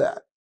love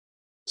that.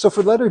 So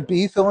for letter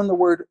B, fill in the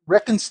word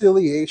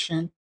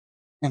reconciliation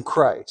and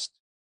Christ.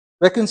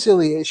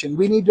 Reconciliation.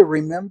 We need to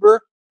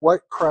remember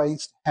what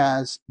Christ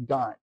has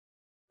done.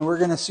 And we're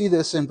going to see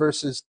this in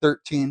verses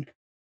 13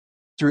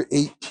 through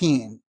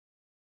 18.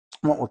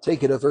 We'll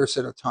take it a verse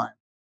at a time.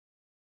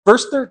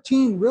 Verse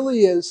 13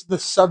 really is the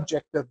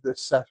subject of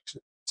this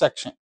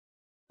section.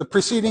 The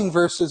preceding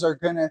verses are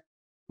going to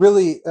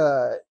really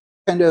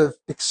kind of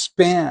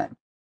expand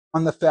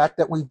on the fact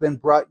that we've been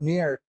brought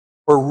near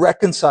or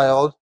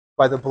reconciled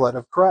by the blood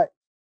of Christ.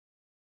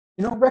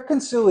 You know,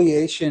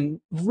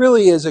 reconciliation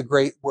really is a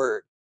great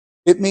word.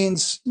 It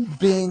means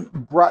being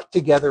brought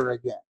together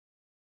again.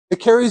 It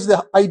carries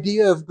the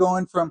idea of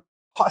going from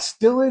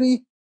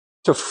hostility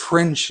to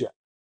friendship.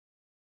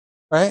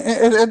 Right?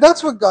 And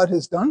that's what God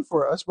has done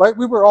for us, right?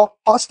 We were all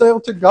hostile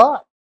to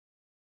God,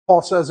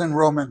 Paul says in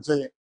Romans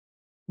 8.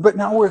 But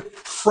now we're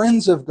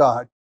friends of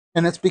God,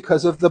 and it's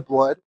because of the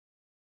blood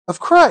of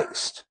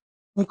Christ.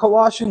 In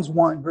Colossians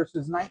 1,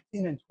 verses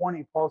 19 and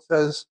 20, Paul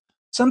says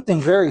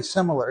something very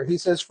similar. He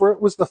says, for it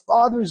was the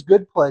Father's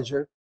good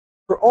pleasure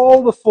for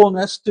all the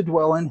fullness to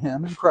dwell in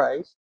him, in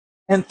Christ,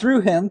 and through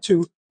him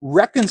to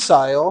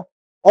reconcile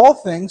all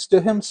things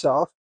to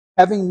himself,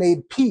 having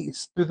made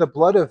peace through the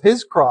blood of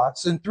his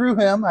cross. And through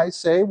him, I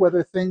say,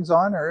 whether things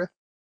on earth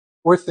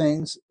or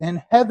things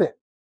in heaven.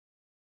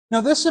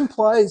 Now, this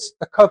implies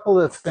a couple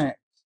of things.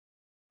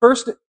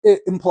 First,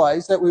 it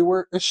implies that we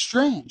were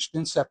estranged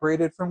and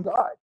separated from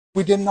God.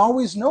 We didn't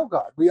always know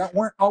God. We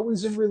weren't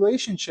always in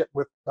relationship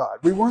with God.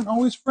 We weren't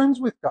always friends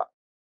with God.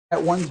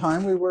 At one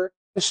time, we were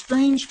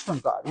estranged from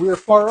God. We were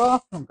far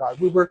off from God.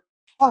 We were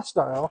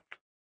hostile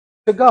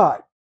to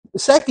God.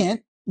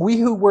 Second, we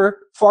who were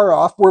far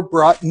off were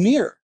brought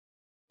near.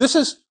 This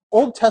is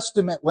Old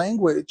Testament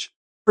language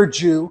for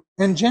Jew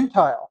and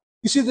Gentile.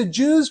 You see, the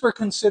Jews were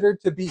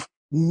considered to be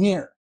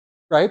near,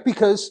 right?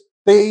 Because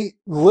they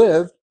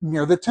lived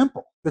near the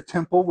temple. The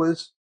temple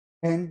was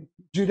in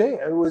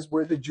Judea. It was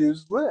where the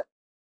Jews lived.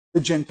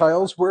 The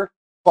Gentiles were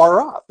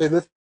far off. They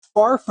lived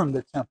far from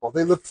the temple.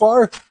 They lived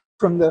far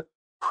from the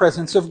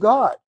presence of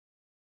God.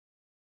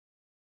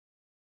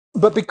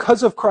 But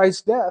because of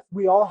Christ's death,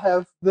 we all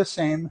have the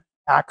same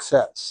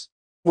access.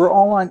 We're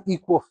all on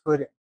equal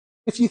footing.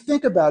 If you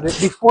think about it,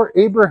 before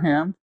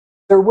Abraham,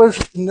 there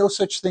was no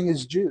such thing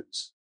as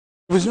Jews.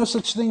 There was no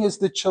such thing as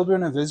the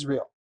children of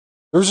Israel.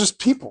 There was just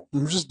people.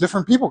 There was just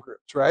different people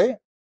groups, right?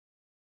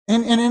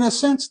 And in a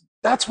sense,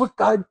 that's what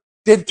God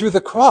did through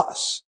the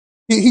cross.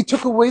 He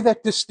took away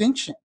that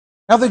distinction.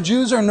 Now the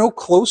Jews are no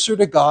closer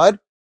to God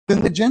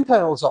than the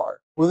Gentiles are.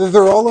 Whether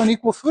they're all on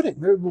equal footing.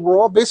 We're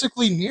all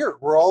basically near.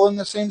 We're all in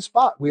the same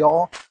spot. We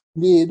all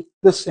need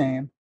the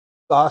same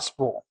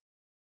gospel.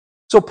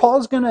 So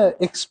Paul's going to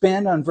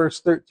expand on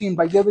verse 13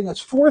 by giving us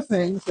four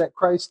things that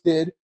Christ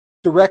did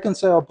to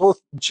reconcile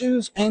both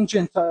Jews and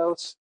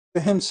Gentiles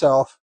to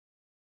himself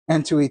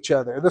and to each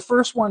other. The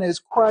first one is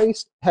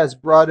Christ has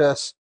brought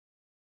us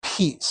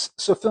peace.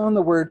 So fill in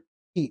the word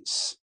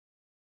peace.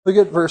 Look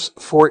at verse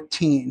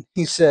 14.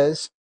 He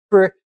says,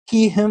 "For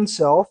he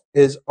himself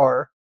is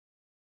our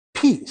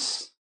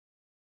peace."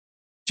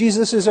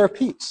 Jesus is our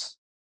peace.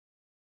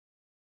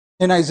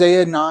 In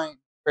Isaiah 9,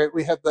 right,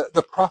 we have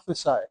the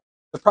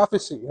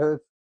prophecy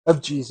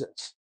of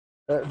Jesus,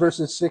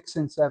 verses 6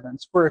 and 7.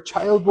 "For a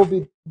child will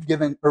be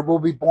given, or will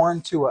be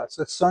born to us,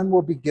 a son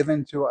will be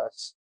given to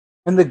us,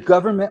 and the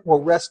government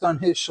will rest on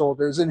his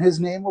shoulders, and his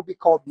name will be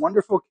called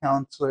Wonderful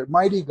Counselor,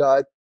 Mighty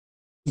God,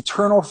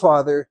 Eternal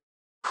Father,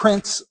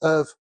 Prince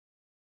of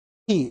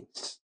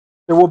Peace.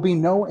 There will be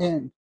no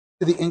end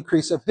to the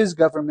increase of his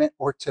government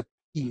or to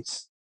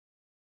peace."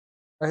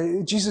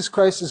 Right? Jesus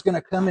Christ is going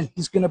to come and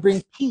he's going to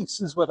bring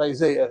peace, is what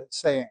Isaiah is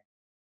saying.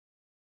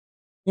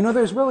 You know,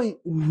 there's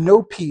really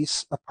no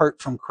peace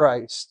apart from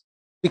Christ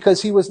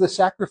because he was the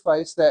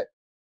sacrifice that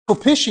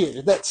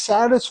propitiated, that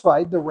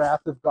satisfied the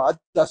wrath of God,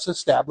 thus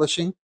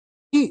establishing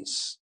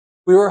peace.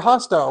 We were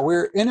hostile, we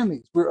were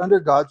enemies, we were under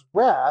God's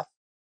wrath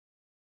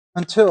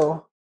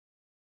until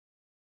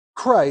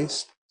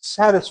Christ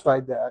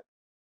satisfied that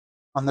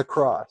on the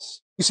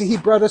cross. You see, he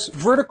brought us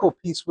vertical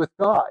peace with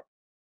God.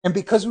 And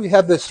because we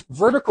have this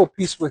vertical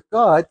peace with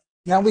God,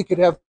 now we could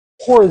have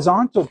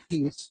horizontal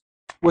peace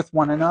with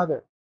one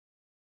another.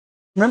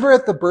 Remember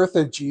at the birth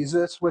of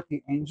Jesus what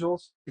the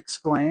angels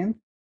exclaimed?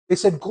 They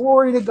said,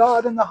 "Glory to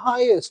God in the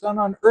highest, and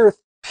on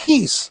earth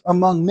peace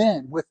among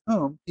men with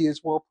whom he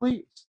is well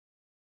pleased."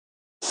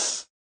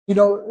 You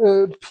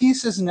know,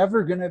 peace is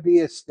never going to be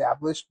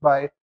established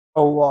by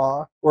a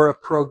law or a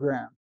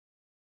program.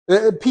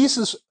 Peace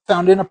is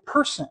found in a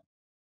person,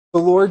 the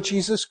Lord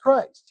Jesus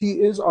Christ.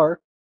 He is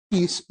our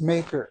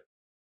peacemaker.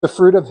 The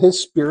fruit of his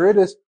spirit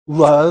is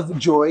love,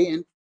 joy,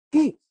 and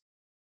peace.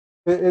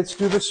 It's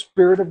through the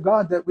Spirit of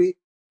God that we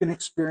can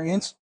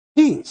experience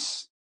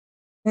peace.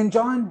 In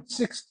John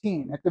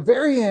 16, at the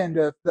very end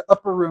of the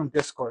upper room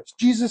discourse,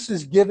 Jesus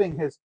is giving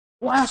his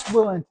last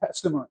will and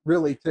testament,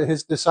 really, to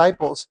his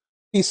disciples.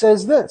 He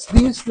says this,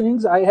 "These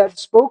things I have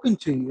spoken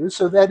to you,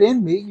 so that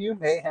in me you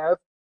may have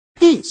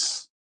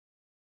peace."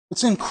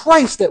 It's in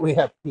Christ that we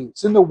have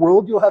peace. In the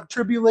world you'll have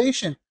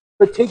tribulation,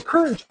 but take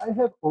courage, I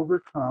have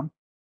overcome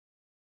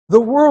the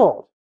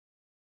world.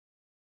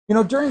 You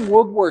know, during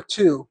World War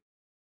II,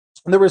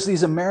 there was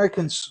these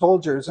American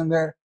soldiers, and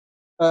they're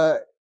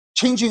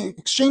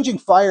exchanging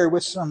fire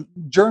with some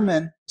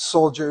German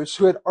soldiers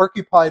who had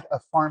occupied a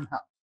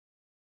farmhouse.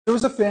 There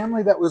was a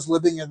family that was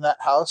living in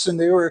that house, and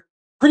they were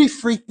pretty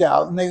freaked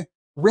out, and they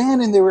ran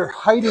and they were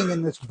hiding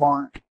in this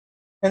barn.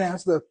 And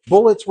as the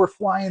bullets were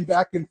flying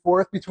back and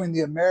forth between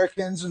the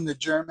Americans and the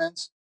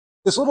Germans,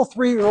 this little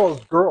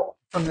 3-year-old girl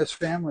from this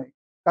family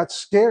got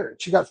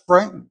scared. She got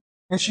frightened,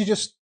 and she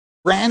just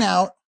ran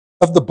out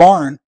of the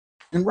barn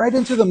and right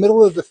into the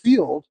middle of the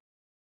field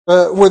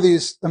where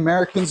these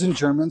Americans and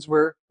Germans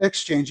were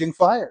exchanging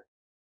fire.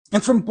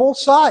 And from both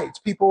sides,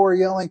 people were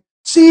yelling,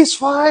 "Cease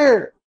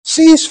fire!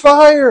 Cease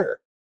fire!"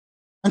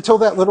 until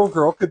that little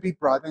girl could be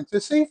brought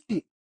into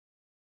safety.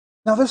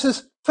 Now, this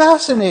is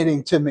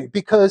fascinating to me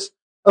because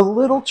a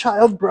little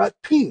child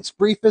brought peace,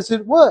 brief as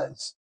it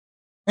was,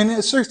 in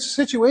a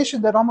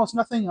situation that almost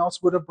nothing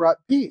else would have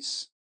brought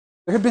peace.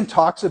 There had been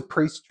talks of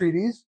peace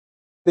treaties.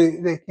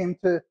 They came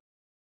to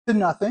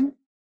nothing.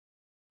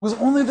 It was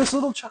only this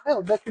little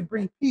child that could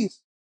bring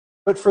peace,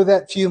 but for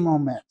that few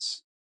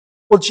moments.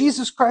 Well,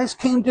 Jesus Christ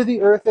came to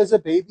the earth as a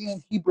baby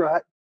and he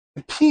brought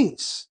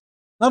peace.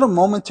 not a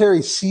momentary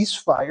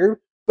ceasefire,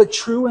 but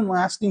true and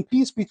lasting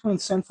peace between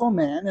sinful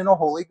man and a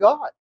holy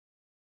God.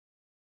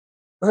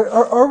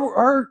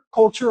 Our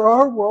culture,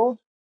 our world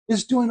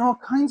is doing all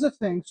kinds of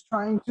things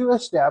trying to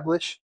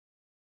establish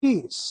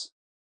peace.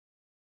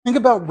 Think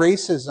about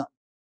racism.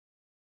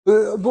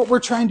 What we're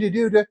trying to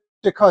do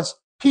to cause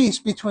peace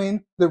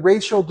between the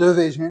racial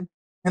division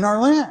in our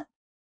land.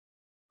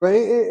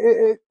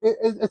 Right?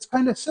 It's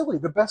kind of silly.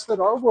 The best that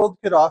our world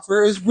could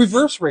offer is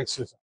reverse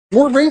racism.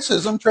 More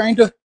racism trying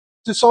to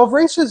solve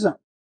racism.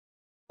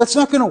 That's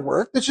not going to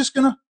work. That's just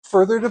going to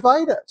further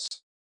divide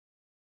us.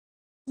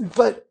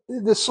 But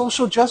the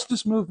social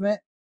justice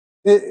movement,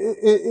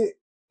 it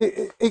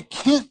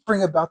can't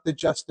bring about the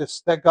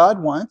justice that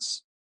God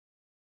wants.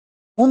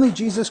 Only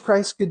Jesus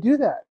Christ could do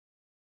that.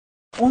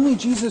 Only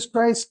Jesus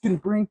Christ can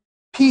bring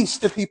peace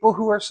to people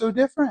who are so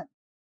different.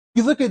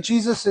 You look at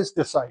Jesus'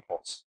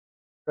 disciples,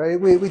 right?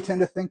 We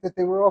tend to think that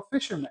they were all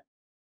fishermen.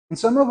 And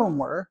some of them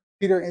were.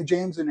 Peter and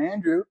James and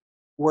Andrew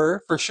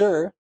were, for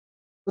sure.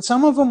 But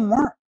some of them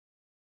weren't.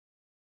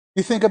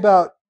 You think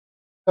about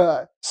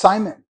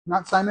Simon,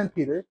 not Simon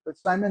Peter, but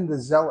Simon the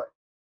Zealot.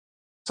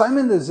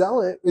 Simon the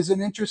Zealot is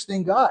an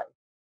interesting guy.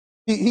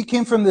 He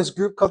came from this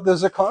group called the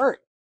Zachari,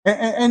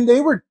 and they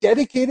were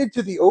dedicated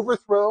to the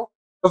overthrow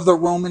of the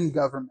Roman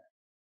government.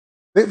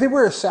 They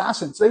were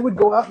assassins. They would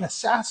go out and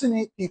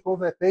assassinate people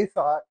that they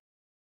thought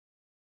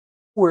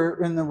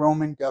were in the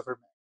Roman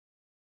government.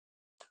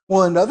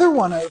 Well, another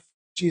one of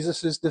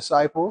Jesus'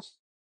 disciples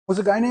was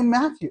a guy named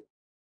Matthew,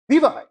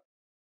 Levi.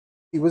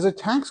 He was a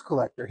tax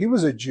collector. He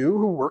was a Jew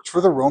who worked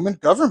for the Roman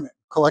government,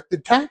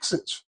 collected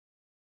taxes.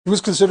 He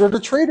was considered a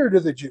traitor to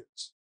the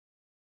Jews.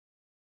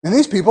 And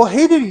these people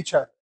hated each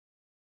other.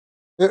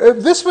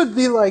 This would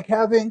be like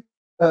having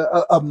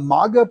a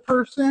MAGA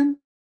person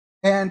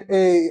and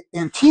a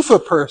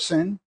Antifa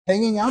person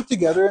hanging out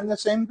together in the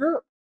same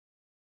group.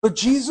 But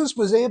Jesus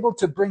was able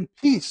to bring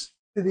peace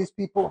to these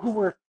people who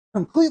were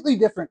completely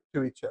different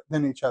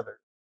than each other.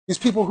 These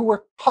people who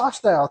were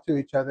hostile to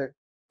each other,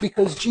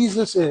 because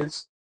Jesus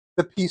is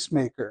the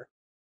peacemaker.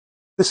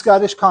 The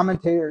Scottish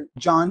commentator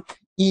John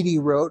Eadie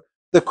wrote,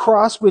 "The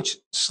cross which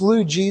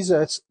slew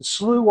Jesus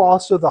slew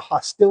also the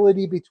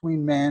hostility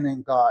between man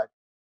and God.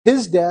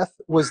 His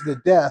death was the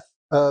death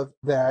of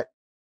that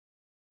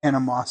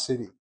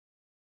animosity."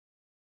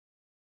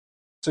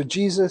 So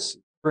Jesus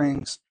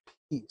brings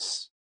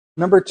peace.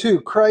 Number 2,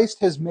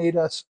 Christ has made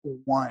us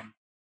one.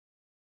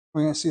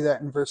 We're going to see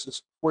that in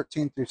verses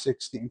 14 through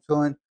 16.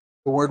 Fill in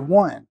the word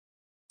one.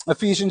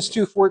 Ephesians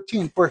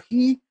 2:14, "For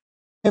he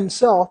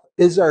himself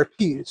is our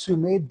peace, who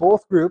made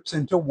both groups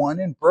into one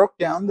and broke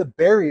down the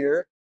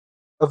barrier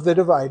of the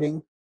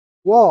dividing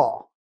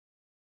wall."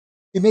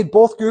 He made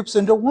both groups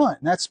into one.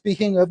 That's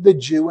speaking of the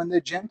Jew and the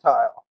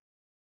Gentile.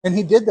 And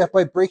he did that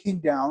by breaking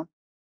down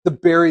the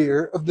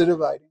barrier of the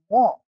dividing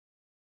wall.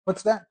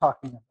 What's that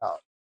talking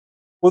about?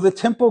 Well, the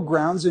temple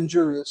grounds in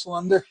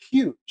Jerusalem, they're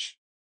huge.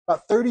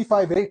 About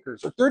 35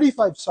 acres or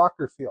 35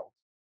 soccer fields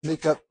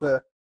make up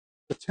the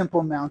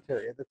Temple Mount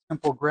area, the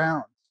temple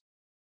grounds.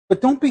 But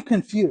don't be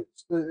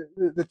confused.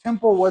 The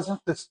temple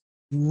wasn't this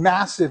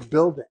massive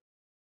building,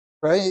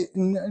 right?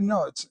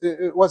 No,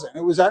 it wasn't.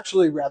 It was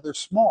actually rather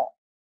small.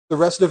 The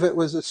rest of it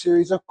was a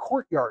series of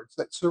courtyards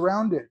that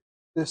surrounded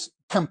this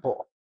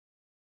temple.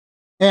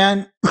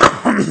 And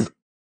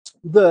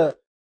the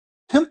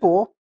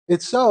temple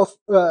itself,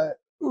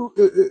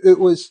 it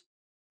was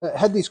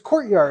had these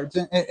courtyards,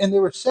 and they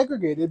were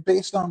segregated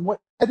based on what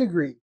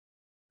pedigree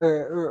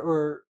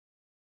or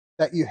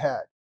that you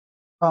had,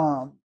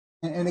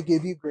 and it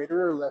gave you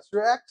greater or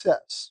lesser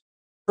access.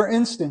 For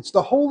instance,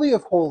 the Holy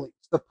of Holies,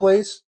 the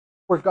place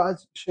where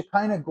God's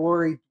Shekinah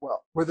glory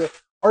dwelt, where the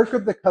Ark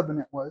of the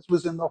Covenant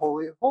was in the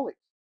Holy of Holies,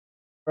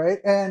 right?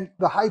 And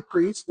the high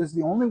priest is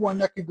the only one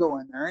that could go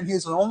in there, and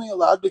he's only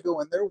allowed to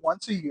go in there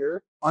once a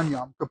year on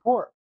Yom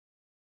Kippur.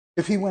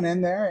 If he went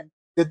in there and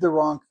did the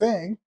wrong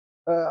thing,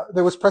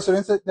 there was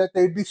precedence that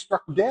they'd be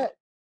struck dead.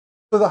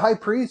 So the high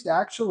priest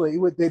actually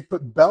they'd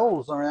put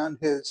bells around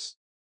his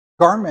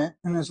garment,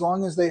 and as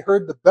long as they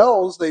heard the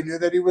bells, they knew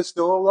that he was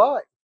still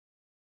alive.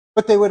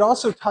 But they would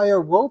also tie a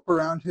rope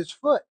around his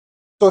foot.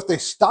 So if they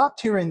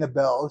stopped hearing the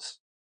bells,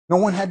 no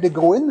one had to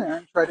go in there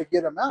and try to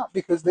get him out,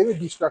 because they would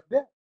be struck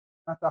dead,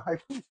 not the high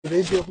priest. But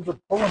they'd be able to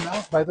pull him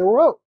out by the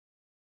rope.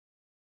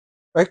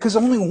 Right? Because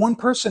only one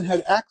person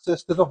had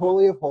access to the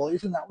Holy of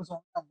Holies, and that was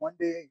only on one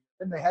day a year,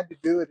 and they had to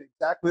do it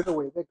exactly the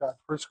way that God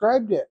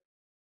prescribed it.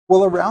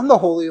 Well, around the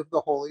Holy of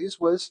the Holies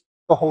was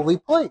the holy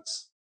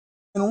place,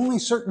 and only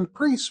certain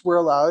priests were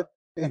allowed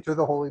to enter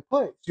the holy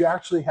place. You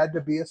actually had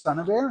to be a son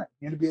of Aaron.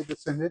 You had to be a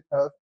descendant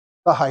of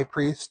the high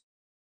priest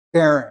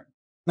Aaron.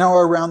 Now,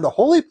 around the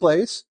holy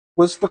place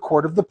was the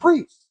court of the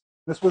priests.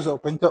 This was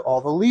open to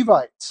all the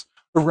Levites.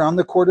 Around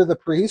the court of the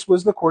priests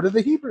was the court of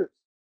the Hebrews,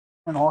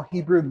 and all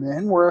Hebrew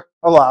men were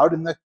allowed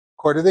in the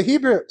court of the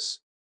Hebrews.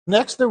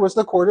 Next, there was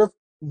the court of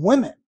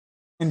women,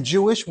 and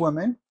Jewish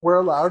women were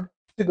allowed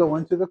to go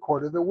into the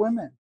court of the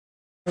women.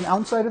 And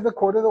outside of the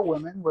court of the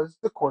women was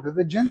the court of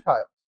the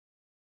Gentiles.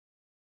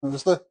 It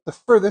was the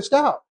furthest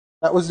out.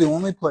 That was the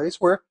only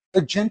place where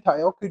a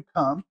Gentile could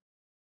come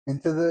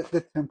into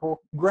the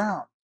temple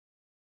ground.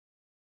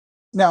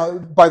 Now,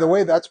 by the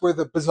way, that's where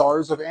the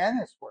bazaars of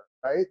Annas were,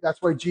 right?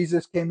 That's why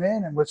Jesus came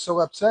in and was so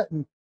upset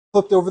and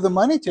flipped over the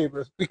money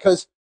tables,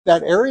 because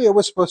that area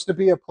was supposed to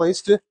be a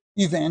place to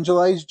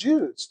evangelize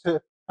Jews,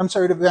 to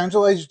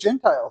evangelize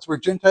Gentiles, where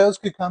Gentiles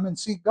could come and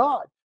seek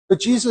God. But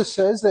Jesus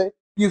says that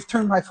you've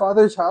turned my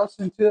Father's house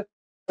into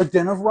a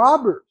den of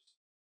robbers.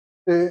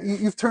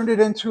 You've turned it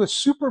into a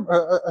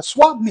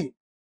swap meet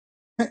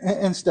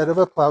instead of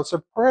a place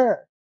of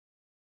prayer.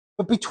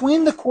 But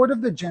between the court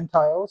of the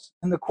Gentiles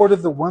and the court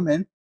of the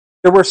women,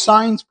 there were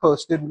signs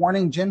posted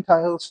warning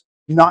Gentiles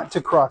not to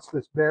cross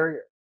this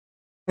barrier.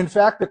 In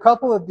fact, a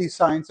couple of these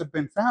signs have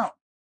been found.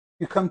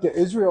 You come to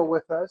Israel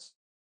with us,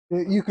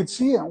 you could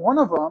see one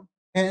of them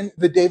in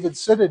the David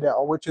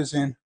Citadel, which is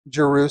in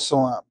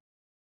Jerusalem.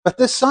 But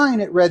this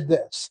sign, it read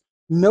this: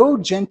 no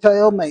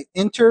Gentile may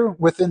enter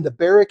within the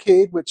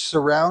barricade which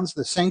surrounds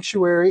the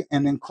sanctuary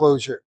and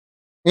enclosure.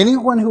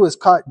 Anyone who is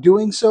caught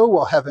doing so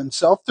will have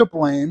himself to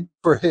blame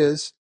for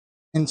his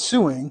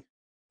ensuing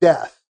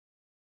death.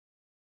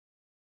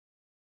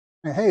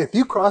 And hey, if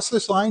you cross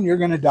this line, you're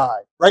going to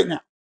die right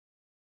now.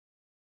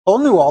 Paul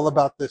knew all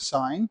about this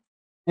sign.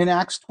 In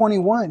Acts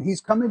 21, he's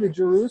coming to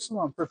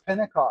Jerusalem for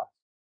Pentecost.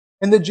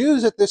 And the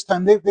Jews at this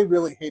time, they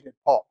really hated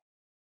Paul.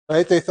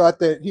 Right? They thought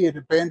that he had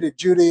abandoned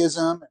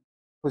Judaism and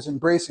was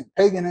embracing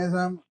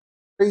paganism,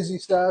 crazy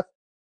stuff.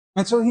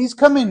 And so he's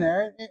coming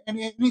there, and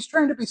he's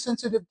trying to be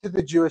sensitive to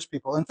the Jewish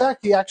people. In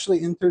fact, he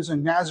actually enters a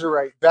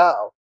Nazirite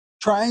vow,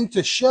 trying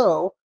to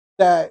show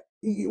that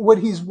what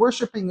he's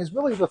worshiping is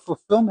really the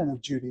fulfillment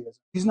of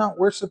Judaism. He's not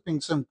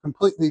worshiping some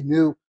completely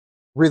new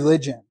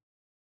religion,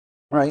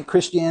 right?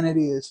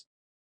 Christianity is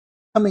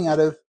coming out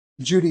of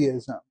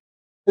Judaism.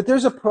 But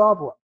there's a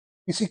problem.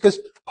 You see, because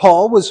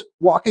Paul was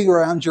walking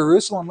around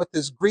Jerusalem with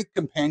his Greek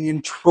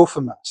companion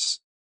Trophimus.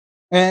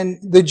 And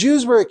the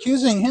Jews were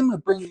accusing him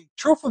of bringing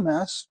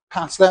Trophimus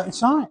past that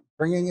sign,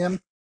 bringing him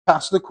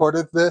past the court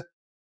of the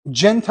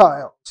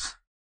Gentiles.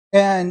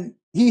 And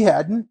he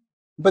hadn't,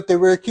 but they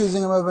were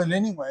accusing him of it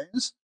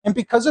anyways. And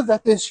because of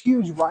that, this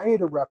huge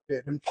riot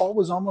erupted, and Paul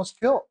was almost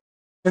killed.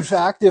 In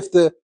fact, if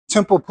the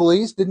temple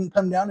police didn't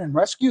come down and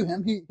rescue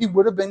him, he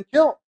would have been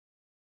killed.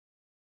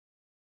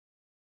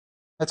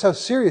 That's how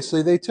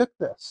seriously they took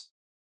this.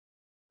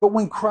 But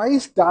when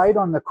Christ died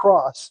on the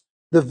cross,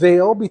 the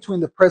veil between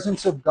the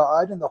presence of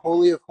God and the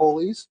Holy of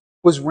Holies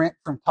was rent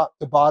from top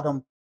to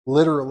bottom,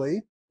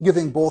 literally,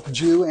 giving both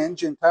Jew and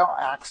Gentile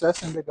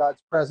access into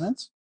God's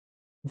presence.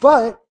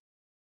 But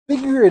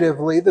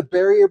figuratively, the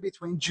barrier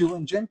between Jew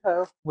and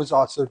Gentile was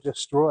also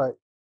destroyed.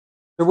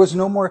 There was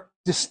no more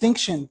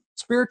distinction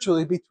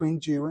spiritually between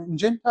Jew and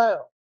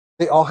Gentile.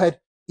 They all had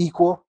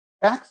equal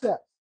access.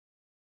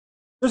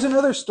 There's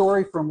another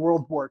story from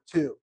World War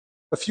II.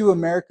 A few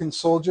American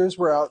soldiers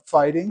were out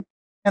fighting,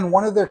 and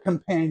one of their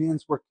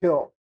companions were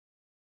killed.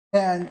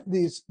 And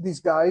these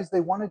guys, they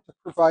wanted to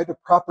provide a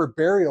proper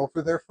burial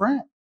for their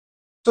friend.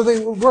 So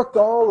they worked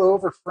all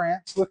over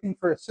France looking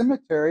for a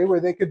cemetery where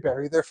they could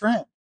bury their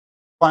friend.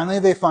 Finally,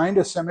 they find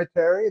a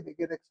cemetery. They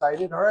get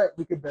excited. All right,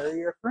 we could bury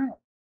your friend.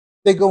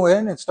 They go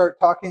in and start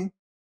talking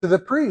to the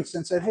priest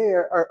and said, hey,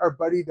 our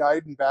buddy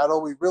died in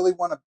battle. We really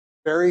want to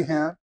bury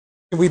him.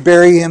 Can we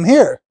bury him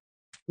here?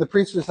 The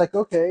priest was like,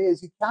 okay,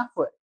 is he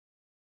Catholic?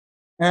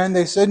 And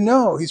they said,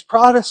 no, he's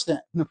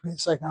Protestant. And the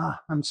priest's like,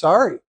 I'm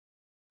sorry.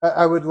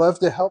 I would love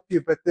to help you,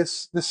 but the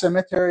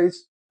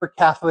cemetery's for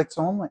Catholics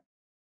only.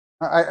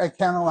 I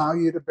can't allow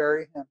you to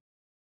bury him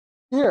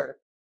here.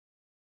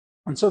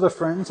 And so the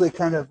friends, they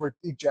kind of were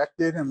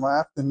dejected and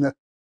left, and the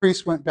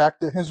priest went back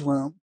to his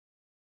room.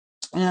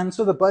 And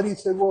so the buddy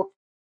said, well,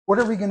 what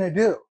are we going to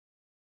do?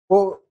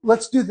 Well,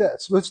 let's do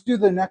this. Let's do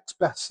the next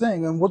best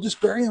thing, and we'll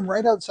just bury him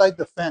right outside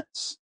the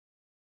fence.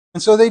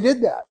 And so they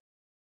did that.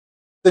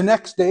 The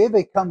next day,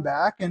 they come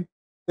back, and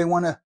they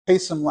want to pay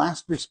some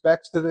last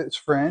respects to his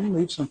friend,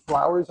 leave some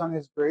flowers on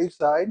his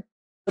graveside,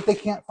 but they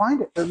can't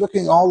find it. They're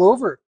looking all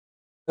over,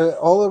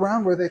 all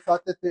around where they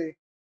thought that they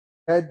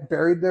had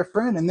buried their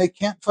friend, and they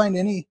can't find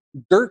any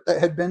dirt that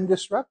had been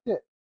disrupted.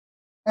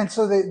 And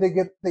so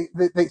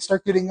they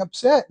start getting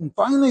upset, and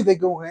finally they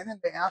go in and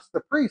they ask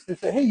the priest. They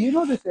say, "Hey, you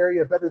know this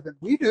area better than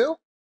we do.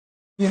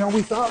 You know,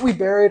 we thought we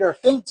buried our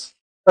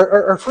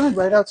friend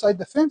right outside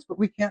the fence, but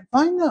we can't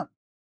find them."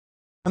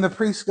 And the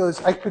priest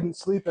goes, "I couldn't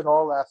sleep at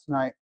all last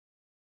night.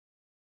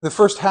 The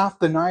first half of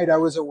the night I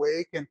was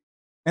awake and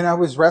I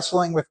was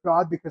wrestling with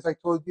God because I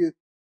told you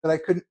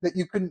that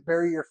you couldn't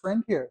bury your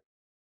friend here.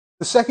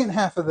 The second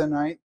half of the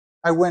night,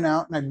 I went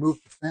out and I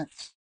moved the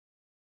fence."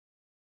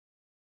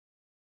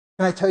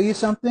 Can I tell you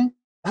something?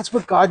 That's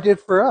what God did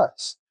for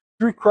us.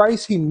 Through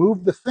Christ, he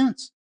moved the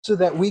fence so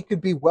that we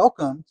could be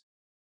welcomed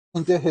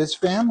into his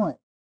family,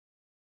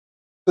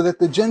 so that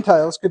the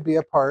Gentiles could be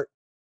a part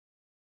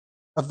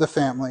of the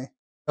family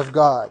of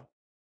God.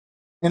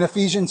 In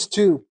Ephesians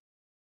 2,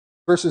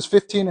 verses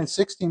 15 and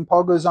 16,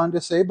 Paul goes on to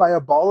say, by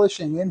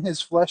abolishing in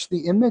his flesh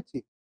the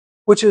enmity,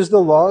 which is the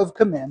law of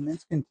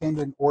commandments contained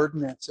in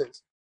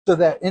ordinances, so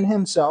that in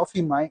himself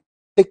he might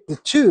take the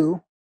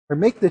two, or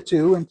make the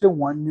two into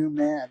one new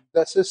man,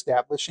 thus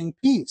establishing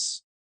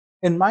peace,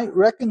 and might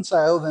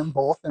reconcile them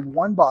both in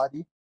one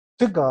body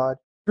to God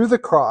through the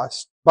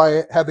cross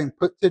by having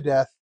put to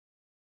death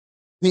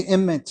the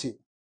enmity.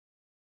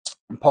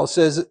 And Paul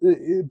says,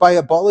 by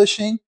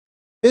abolishing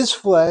his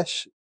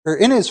flesh, or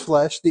in his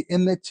flesh, the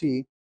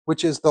enmity,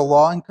 which is the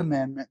law and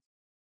commandment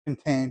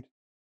contained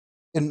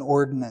in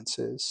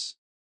ordinances.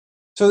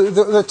 So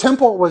the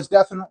temple was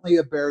definitely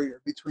a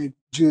barrier between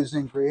Jews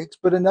and Greeks,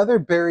 but another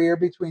barrier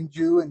between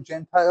Jew and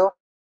Gentile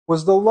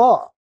was the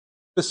law,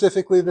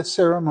 specifically the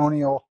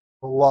ceremonial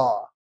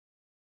law.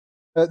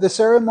 The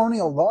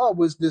ceremonial law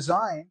was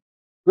designed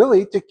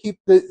really to keep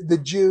the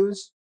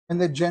Jews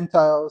and the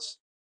Gentiles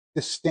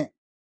distinct,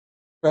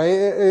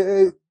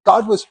 right?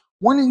 God was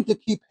wanting to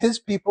keep his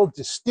people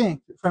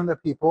distinct from the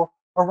people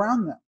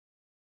around them.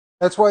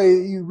 That's why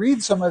you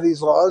read some of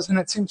these laws and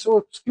it seems so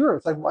obscure.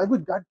 It's like, why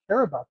would God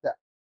care about that?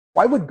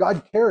 Why would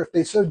God care if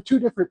they sewed two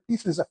different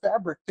pieces of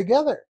fabric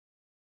together?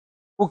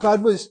 Well,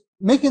 God was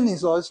making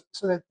these laws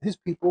so that his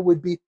people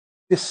would be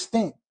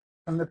distinct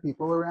from the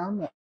people around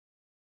them.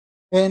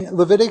 In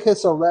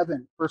Leviticus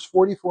 11, verse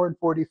 44 and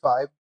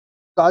 45,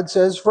 God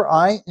says, "For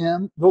I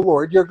am the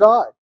Lord your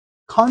God.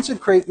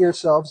 Consecrate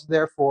yourselves,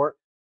 therefore,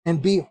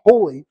 and be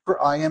holy, for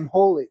I am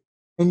holy.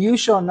 And you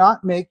shall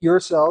not make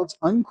yourselves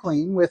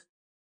unclean with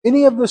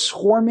any of the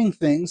swarming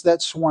things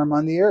that swarm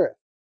on the earth.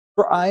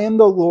 For I am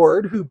the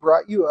Lord who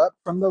brought you up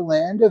from the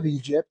land of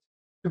Egypt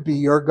to be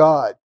your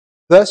God.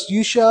 Thus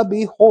you shall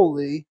be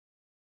holy,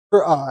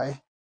 for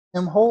I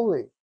am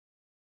holy."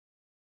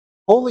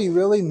 Holy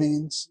really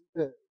means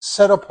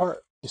set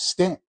apart,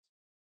 distinct.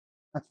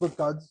 That's what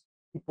God's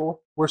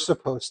people were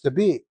supposed to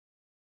be.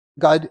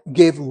 God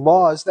gave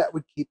laws that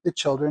would keep the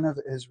children of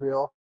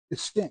Israel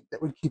distinct,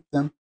 that would keep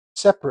them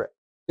separate.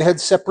 They had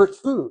separate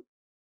food.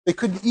 They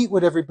couldn't eat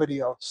what everybody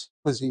else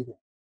was eating.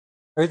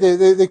 Right?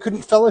 They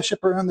couldn't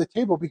fellowship around the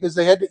table because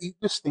they had to eat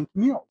distinct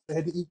meals. They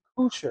had to eat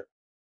kosher.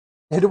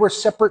 They had to wear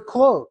separate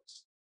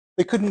clothes.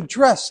 They couldn't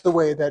dress the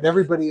way that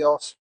everybody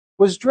else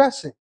was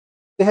dressing.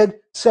 They had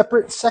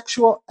separate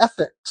sexual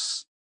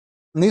ethics.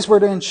 And these were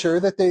to ensure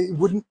that they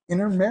wouldn't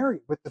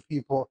intermarry with the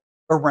people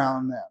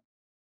around them.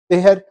 They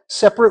had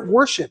separate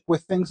worship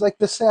with things like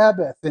the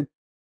Sabbath and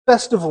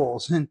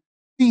festivals and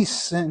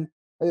feasts, and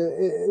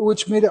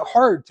which made it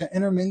hard to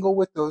intermingle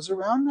with those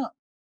around them.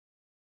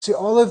 See,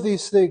 all of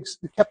these things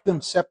kept them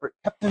separate,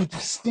 kept them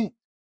distinct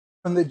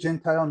from the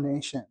Gentile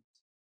nations.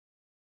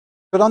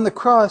 But on the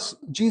cross,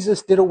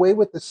 Jesus did away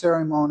with the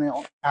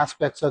ceremonial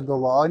aspects of the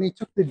law, and he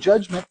took the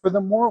judgment for the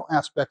moral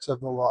aspects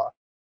of the law.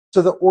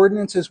 So the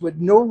ordinances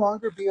would no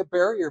longer be a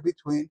barrier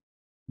between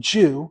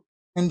Jew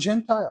and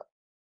Gentile.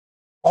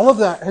 All of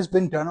that has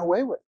been done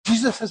away with.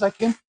 Jesus says, I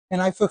came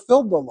and I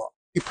fulfilled the law.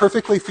 He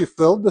perfectly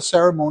fulfilled the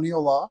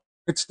ceremonial law.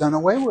 It's done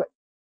away with.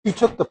 He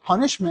took the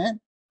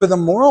punishment for the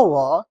moral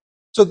law,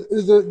 so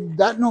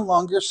that no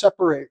longer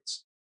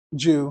separates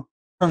Jew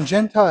from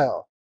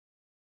Gentile.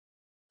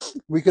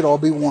 We could all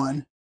be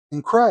one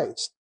in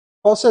Christ.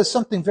 Paul says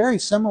something very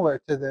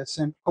similar to this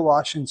in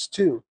Colossians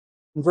 2.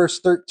 In verse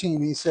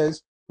 13, he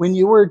says, "When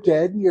you were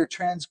dead in your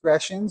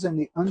transgressions and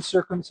the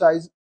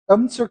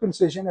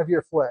uncircumcision of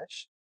your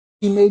flesh,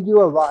 he made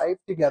you alive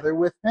together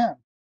with him,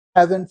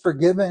 having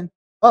forgiven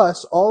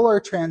us all our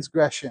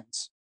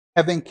transgressions,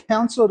 having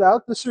canceled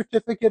out the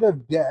certificate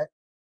of debt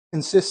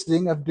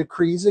consisting of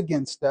decrees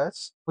against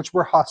us, which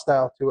were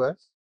hostile to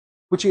us,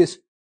 which he has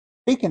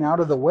taken out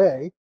of the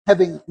way,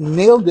 having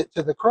nailed it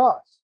to the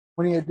cross.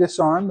 When he had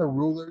disarmed the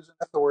rulers and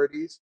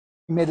authorities,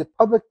 he made a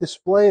public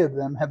display of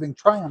them, having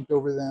triumphed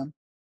over them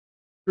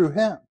through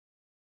him."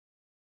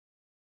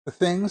 The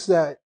things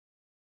that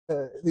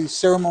these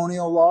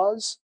ceremonial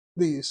laws,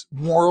 these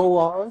moral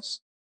laws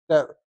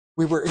that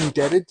we were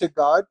indebted to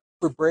God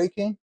for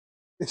breaking,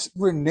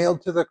 were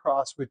nailed to the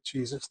cross with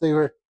Jesus. They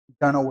were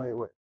done away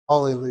with.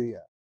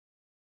 Hallelujah.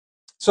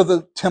 So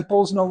the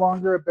temple's no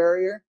longer a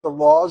barrier. The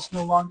law's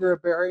no longer a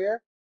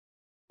barrier.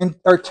 And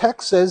our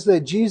text says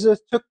that Jesus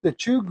took the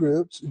two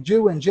groups,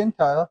 Jew and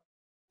Gentile,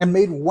 and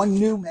made one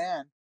new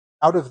man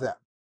out of them.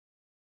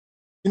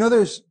 You know,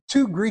 there's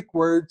two Greek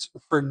words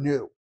for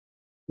new.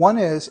 One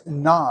is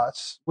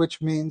nos,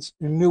 which means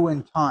new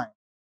in time.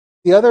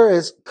 The other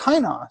is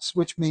kainos,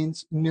 which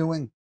means new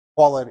in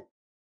quality.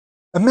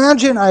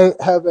 Imagine I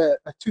have a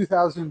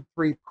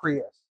 2003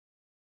 Prius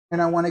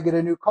and I want to get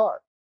a new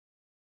car.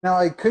 Now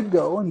I could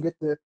go and get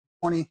the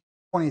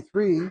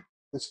 2023,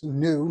 this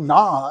new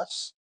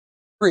nos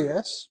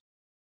Prius,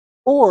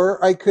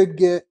 or I could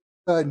get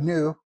a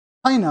new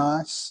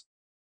kainos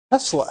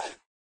Tesla.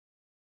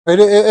 Right?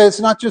 It's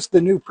not just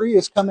the new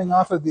Prius coming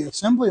off of the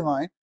assembly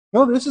line.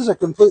 No, this is a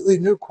completely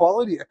new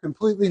quality, a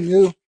completely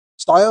new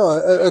style,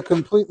 a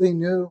completely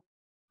new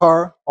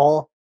car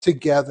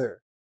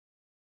altogether.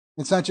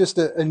 It's not just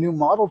a new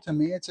model to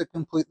me, it's a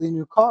completely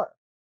new car.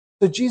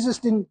 So Jesus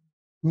didn't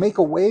make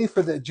a way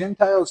for the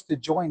Gentiles to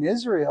join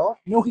Israel.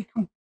 No, he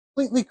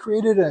completely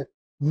created a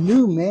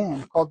new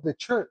man called the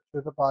church,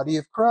 or the body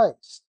of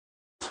Christ.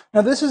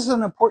 Now, this is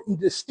an important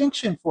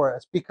distinction for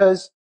us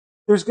because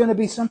There's going to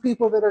be some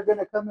people that are going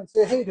to come and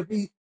say, hey, to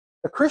be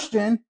a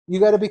Christian, you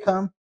got to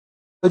become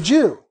a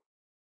Jew.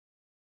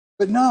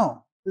 But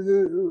no,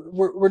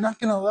 we're not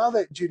going to allow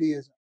that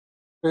Judaism,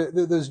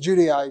 those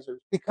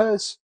Judaizers,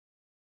 because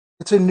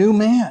it's a new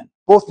man.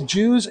 Both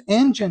Jews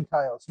and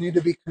Gentiles need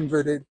to be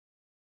converted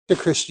to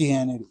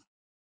Christianity.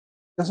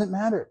 Doesn't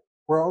matter.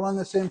 We're all on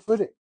the same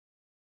footing.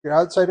 If you're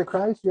outside of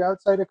Christ, you're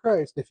outside of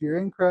Christ. If you're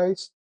in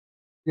Christ,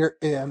 you're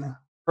in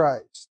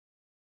Christ.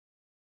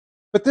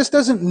 But this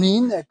doesn't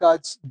mean that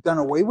God's done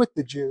away with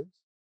the Jews.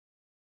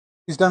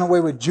 He's done away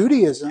with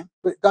Judaism,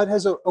 but God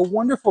has a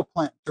wonderful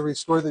plan to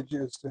restore the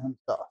Jews to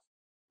himself.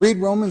 Read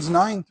Romans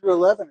 9 through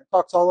 11. It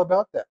talks all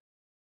about that.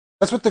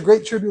 That's what the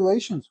Great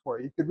Tribulation's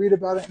for. You could read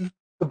about it in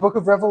the book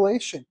of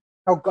Revelation,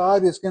 how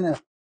God is going to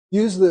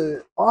use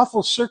the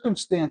awful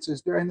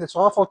circumstances during this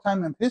awful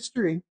time of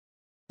history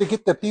to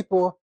get the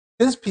people,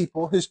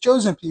 his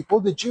chosen people,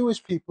 the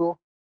Jewish people,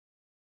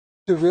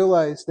 to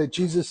realize that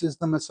Jesus is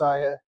the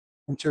Messiah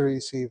and to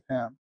receive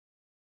him.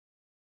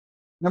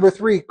 Number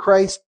 3,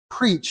 Christ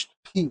preached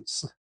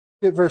peace.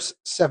 Look at verse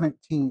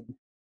 17.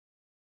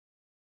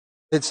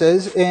 It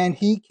says, and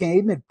he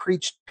came and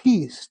preached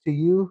peace to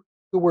you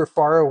who were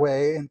far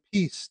away and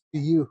peace to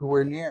you who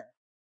were near.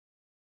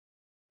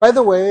 By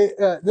the way,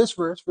 this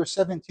verse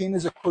 17,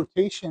 is a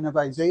quotation of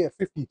Isaiah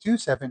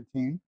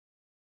 52:17,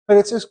 but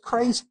it says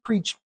Christ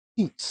preached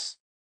peace.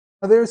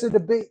 Now there's a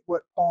debate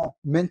what Paul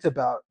meant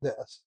about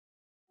this.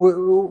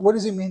 What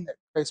does he mean that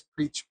Christ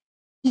preached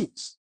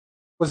peace?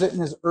 Was it in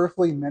his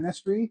earthly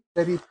ministry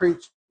that he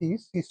preached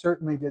peace? He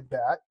certainly did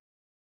that.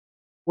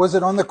 Was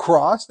it on the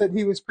cross that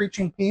he was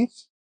preaching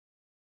peace?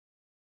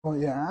 Well,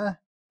 yeah.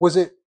 Was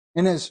it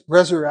in his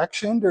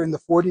resurrection during the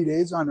 40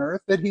 days on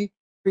earth that he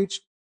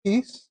preached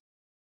peace?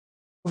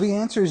 Well, the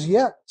answer is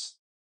yes.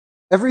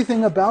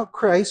 Everything about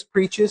Christ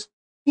preaches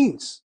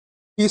peace.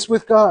 Peace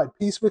with God,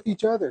 peace with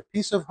each other,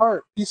 peace of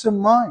heart, peace of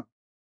mind.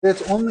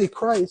 That's only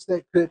Christ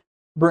that could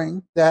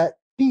bring that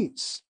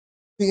peace.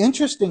 The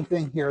interesting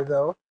thing here,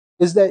 though,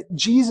 is that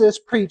Jesus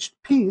preached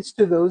peace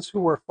to those who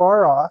were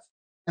far off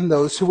and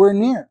those who were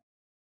near.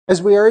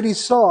 As we already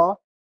saw,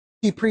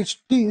 he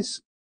preached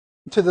peace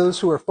to those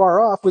who were far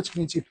off, which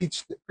means he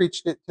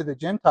preached it to the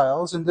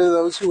Gentiles, and to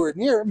those who were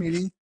near,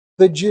 meaning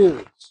the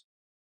Jews.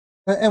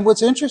 And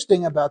what's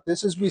interesting about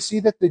this is we see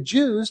that the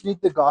Jews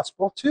need the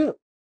gospel too.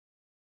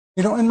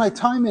 You know, in my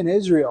time in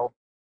Israel,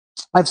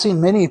 I've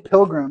seen many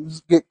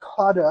pilgrims get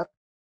caught up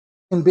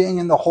in being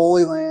in the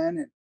Holy Land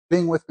and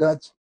being with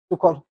God's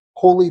so-called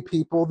holy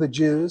people, the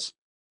Jews,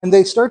 and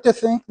they start to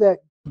think that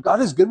God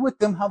is good with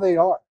them how they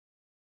are,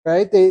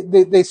 right?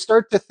 They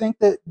start to think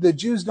that the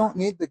Jews don't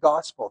need the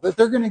gospel, that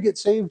they're going to get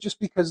saved just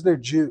because they're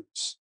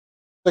Jews.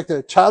 Like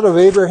the child of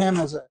Abraham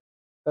has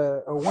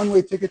a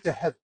one-way ticket to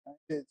heaven.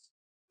 Right?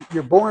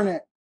 You're born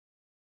in,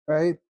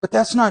 right? But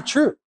that's not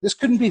true. This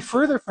couldn't be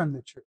further from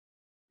the truth.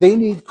 They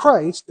need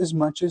Christ as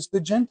much as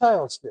the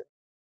Gentiles did.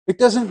 It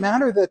doesn't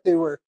matter that they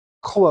were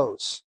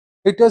close.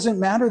 It doesn't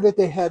matter that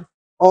they had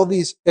all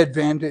these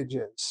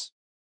advantages.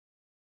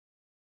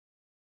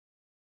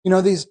 You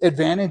know, these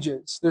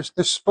advantages,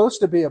 they're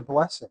supposed to be a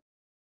blessing,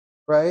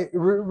 right?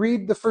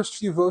 Read the first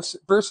few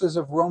verses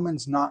of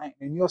Romans 9,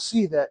 and you'll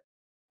see that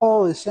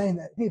Paul is saying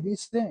that, hey,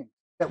 these things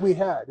that we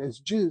had as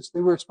Jews, they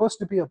were supposed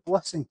to be a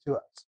blessing to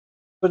us.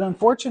 But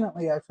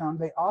unfortunately, I found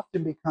they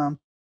often become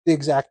the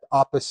exact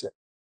opposite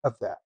of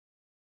that.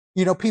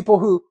 You know, people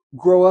who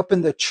grow up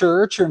in the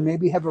church or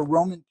maybe have a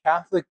Roman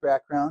Catholic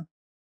background,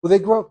 well, they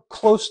grow up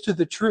close to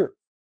the truth.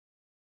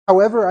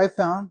 However, I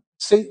found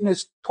Satan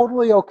is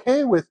totally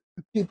okay with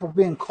people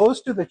being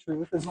close to the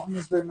truth as long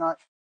as they're not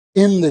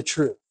in the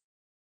truth.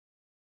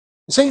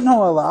 Satan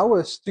will allow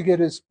us to get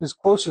as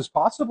close as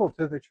possible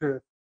to the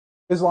truth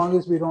as long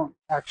as we don't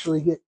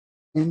actually get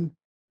into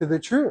the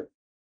truth.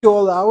 He'll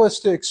allow us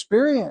to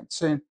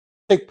experience and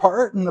take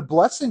part in the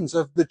blessings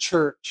of the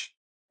church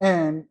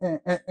and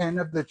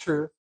of the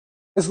truth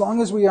as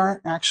long as we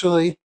aren't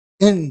actually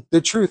in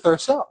the truth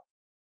ourselves.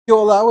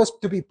 He'll allow us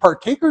to be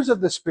partakers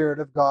of the Spirit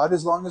of God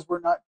as long as we're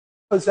not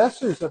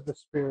possessors of the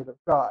Spirit of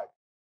God.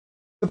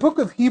 The book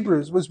of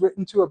Hebrews was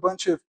written to a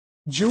bunch of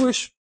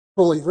Jewish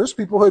believers,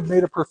 people who had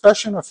made a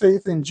profession of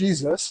faith in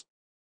Jesus,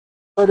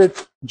 started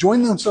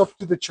joining themselves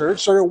to the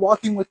church, started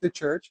walking with the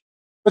church,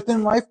 but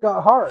then life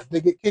got hard. They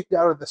get kicked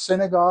out of the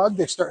synagogue,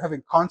 they start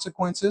having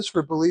consequences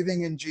for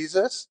believing in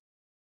Jesus,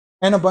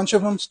 and a bunch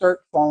of them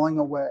start falling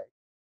away.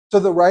 So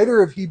the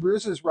writer of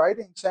Hebrews is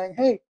writing saying,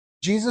 hey,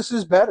 Jesus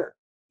is better.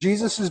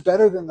 Jesus is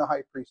better than the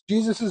high priest.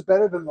 Jesus is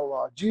better than the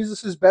law.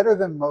 Jesus is better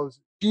than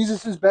Moses.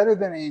 Jesus is better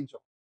than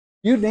angels.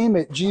 You name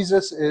it,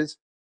 Jesus is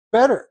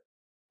better.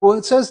 Well,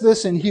 it says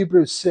this in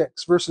Hebrews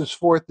 6, verses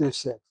 4 through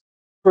 6.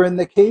 For in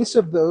the case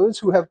of those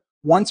who have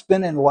once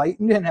been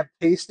enlightened and have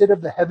tasted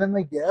of the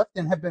heavenly gift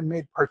and have been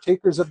made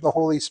partakers of the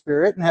Holy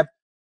Spirit and have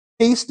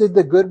tasted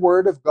the good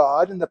word of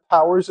God and the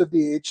powers of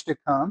the age to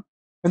come,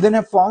 and then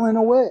have fallen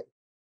away,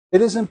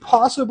 it is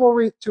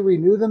impossible to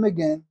renew them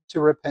again to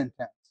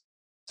repentance,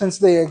 since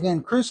they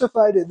again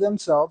crucified to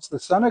themselves the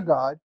Son of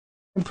God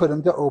and put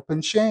him to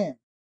open shame.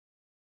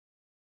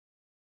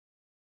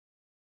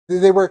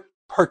 They were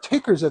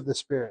partakers of the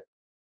Spirit,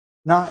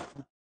 not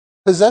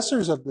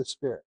possessors of the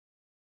Spirit.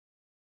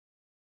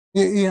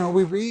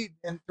 We read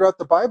throughout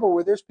the Bible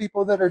where there's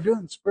people that are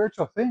doing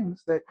spiritual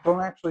things that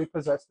don't actually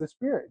possess the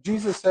Spirit.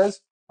 Jesus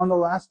says on the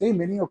last day,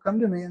 many will come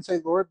to me and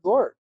say, Lord,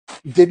 Lord,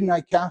 didn't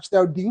I cast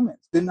out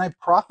demons? Didn't I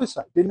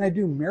prophesy? Didn't I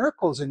do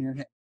miracles in your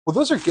name? Well,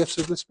 those are gifts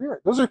of the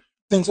Spirit. Those are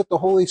things that the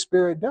Holy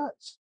Spirit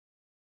does.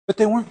 But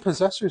they weren't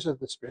possessors of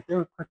the Spirit. They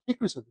were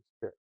partakers of the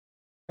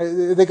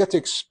Spirit. They got to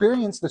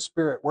experience the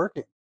Spirit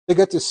working. They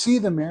got to see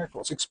the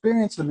miracles,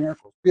 experience the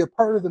miracles, be a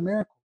part of the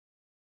miracles,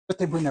 but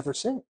they were never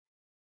saved.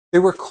 They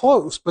were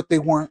close, but they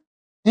weren't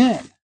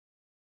in.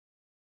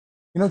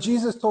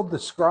 Jesus told the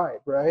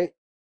scribe, right?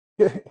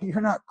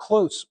 You're not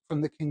close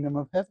from the kingdom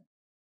of heaven.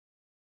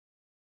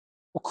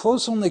 Well,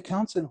 close only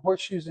counts in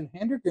horseshoes and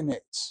hand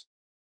grenades.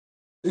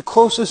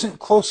 Close isn't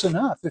close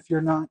enough if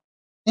you're not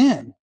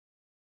in.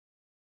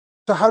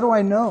 So how do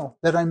I know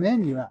that I'm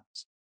in, you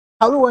ask?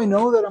 How do I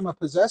know that I'm a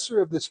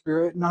possessor of the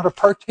Spirit, not a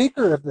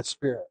partaker of the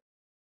Spirit?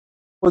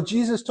 Well,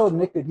 Jesus told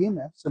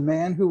Nicodemus, a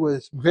man who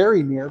was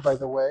very near, by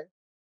the way,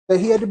 that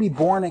he had to be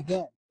born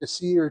again to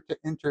see or to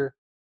enter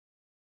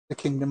the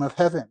kingdom of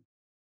heaven.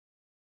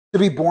 To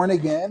be born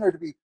again or to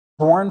be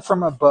born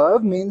from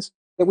above means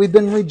that we've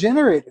been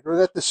regenerated or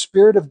that the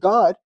Spirit of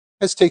God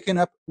has taken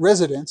up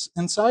residence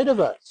inside of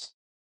us,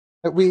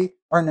 that we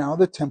are now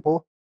the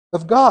temple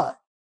of God.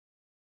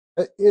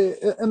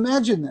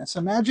 Imagine this.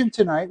 Imagine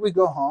tonight we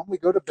go home, we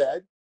go to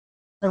bed,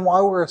 and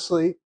while we're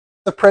asleep,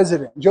 the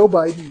president, Joe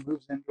Biden,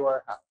 moves into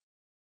our house.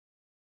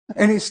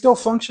 And he's still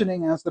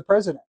functioning as the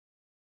president.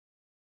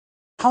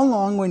 How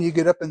long when you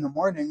get up in the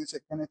morning is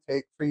it going to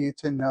take for you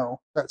to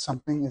know that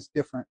something is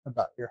different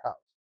about your house?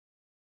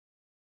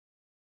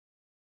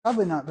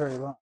 Probably not very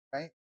long,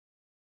 right?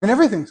 And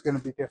everything's going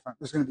to be different.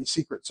 There's going to be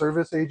Secret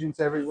Service agents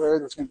everywhere.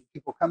 There's going to be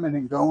people coming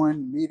and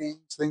going,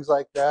 meetings, things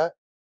like that.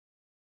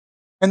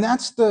 And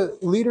that's the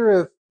leader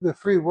of the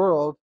free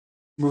world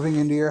moving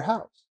into your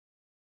house.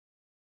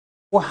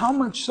 Well, how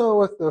much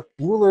so if the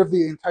ruler of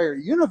the entire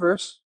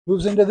universe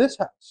moves into this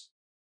house?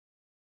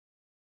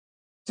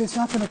 See, it's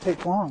not going to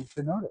take long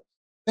to notice.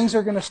 Things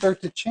are going to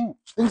start to change.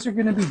 Things are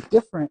going to be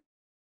different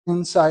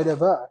inside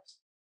of us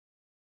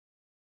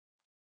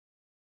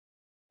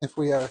if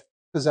we are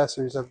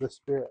possessors of the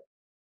Spirit.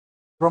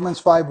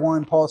 Romans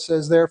 5:1, Paul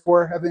says,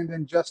 therefore, having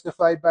been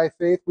justified by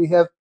faith, we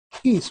have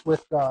peace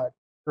with God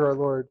through our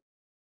Lord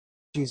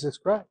Jesus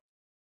Christ.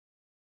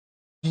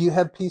 Do you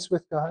have peace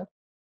with God?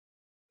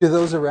 Do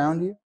those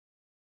around you?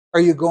 Are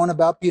you going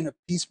about being a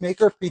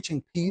peacemaker,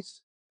 preaching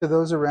peace to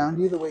those around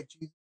you the way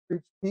Jesus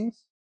preached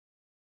peace?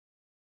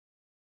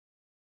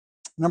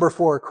 Number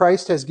 4,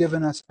 Christ has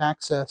given us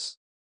access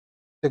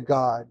to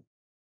God.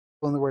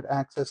 On the word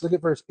access, look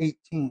at verse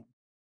 18.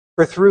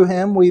 For through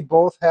him we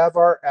both have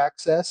our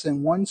access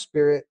in one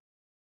Spirit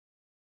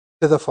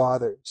to the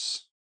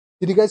Father's.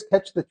 Did you guys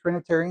catch the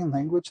Trinitarian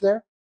language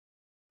there?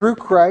 Through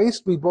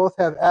Christ we both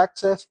have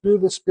access through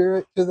the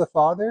Spirit to the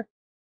Father.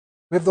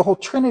 We have the whole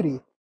Trinity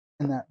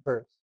in that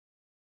verse.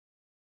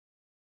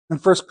 In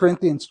 1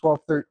 Corinthians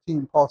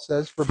 12:13, Paul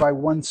says, for by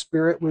one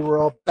Spirit we were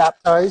all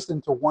baptized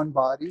into one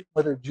body,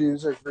 whether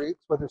Jews or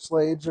Greeks, whether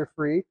slaves or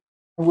free,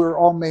 and we were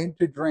all made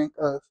to drink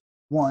of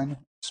one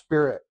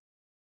Spirit.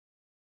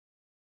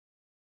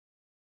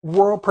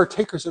 We're all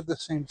partakers of the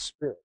same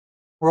Spirit.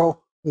 We're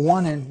all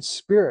one in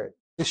spirit.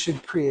 This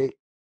should create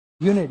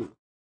unity.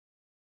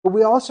 But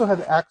we also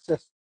have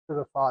access to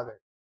the Father.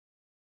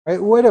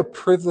 Right? What a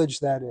privilege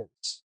that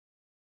is.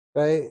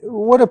 Right?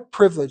 What a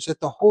privilege that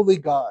the Holy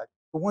God,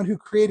 the one who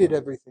created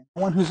everything,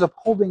 the one who's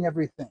upholding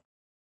everything,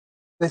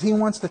 that he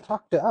wants to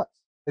talk to us,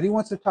 that he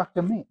wants to talk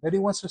to me, that he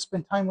wants to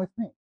spend time with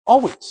me.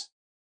 Always.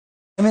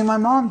 I mean, my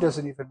mom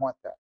doesn't even want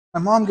that. My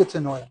mom gets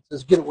annoyed and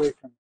says, get away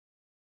from me.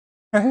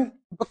 Right?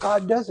 But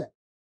God doesn't.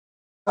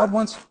 God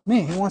wants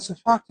me. He wants to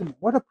talk to me.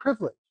 What a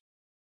privilege.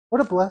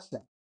 What a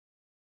blessing.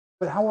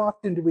 But how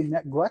often do we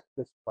neglect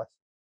this blessing?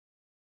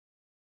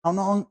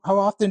 How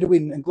often do we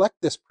neglect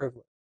this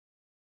privilege?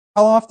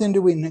 How often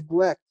do we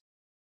neglect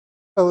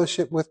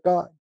fellowship with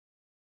God?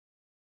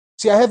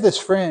 See, I have this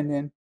friend,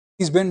 and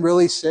he's been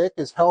really sick.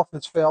 His health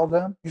has failed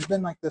him. He's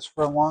been like this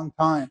for a long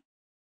time.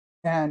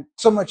 And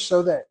so much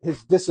so that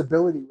his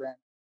disability ran.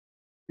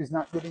 He's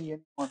not getting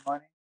any more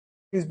money.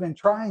 He's been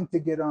trying to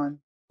get on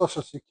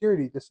Social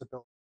Security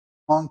disability,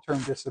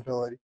 long-term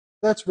disability.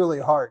 That's really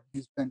hard.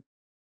 He's been,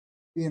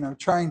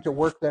 trying to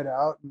work that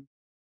out and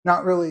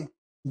not really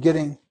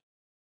getting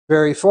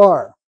very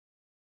far.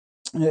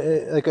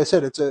 Like I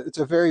said, it's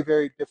a very,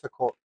 very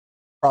difficult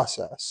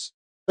process.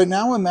 But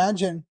now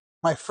imagine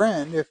my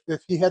friend,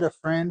 if he had a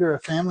friend or a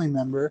family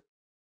member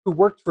who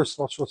worked for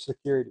Social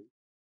Security,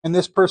 and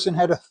this person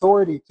had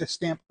authority to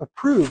stamp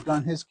approved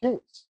on his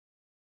case.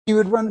 He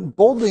would run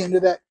boldly into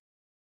that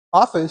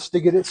office to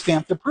get it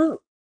stamped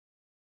approved.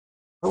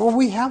 Well,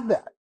 we have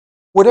that.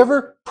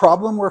 Whatever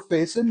problem we're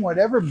facing,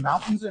 whatever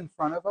mountains in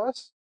front of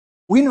us,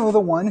 we know the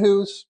one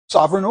who's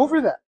sovereign over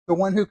that, the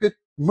one who could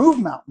move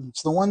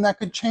mountains, the one that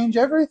could change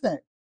everything.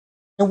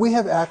 And we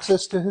have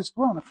access to his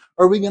throne.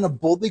 Are we going to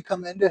boldly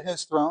come into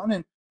his throne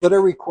and let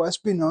our requests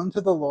be known to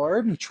the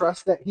Lord and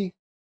trust that he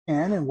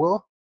can and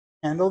will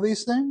handle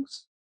these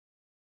things?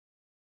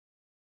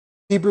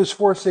 Hebrews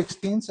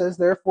 4:16 says,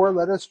 "Therefore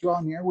let us draw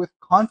near with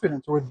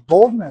confidence or with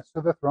boldness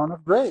to the throne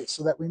of grace,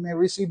 so that we may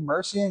receive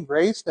mercy and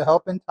grace to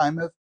help in time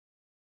of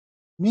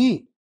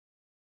need."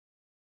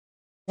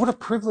 What a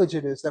privilege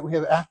it is that we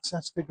have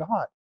access to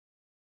God.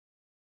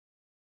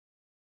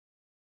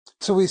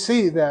 So we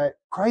see that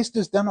Christ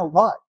has done a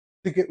lot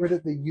to get rid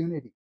of the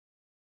unity,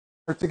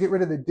 or to get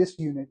rid of the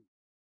disunity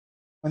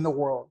in the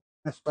world,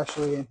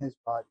 especially in his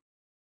body.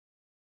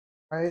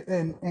 Right?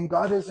 And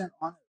God isn't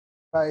honored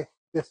by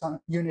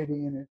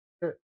disunity in his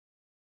church.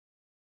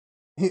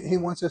 He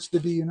wants us to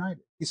be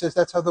united. He says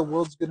that's how the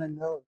world's going to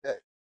know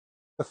that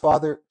the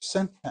Father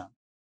sent him.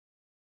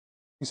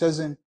 He says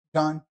in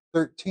John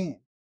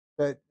 13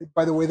 that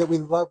by the way that we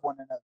love one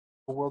another,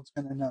 the world's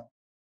going to know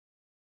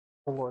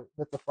the Lord,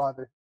 that the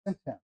Father sent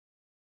him.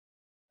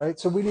 Right?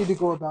 So we need to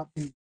go about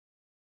peace.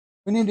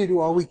 We need to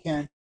do all we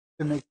can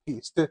to make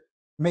peace, to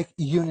make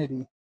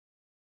unity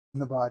in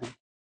the body.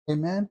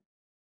 Amen?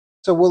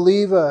 So we'll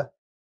leave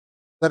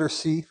letter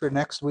C for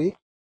next week.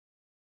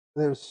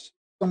 There's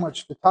so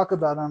much to talk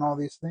about on all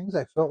these things.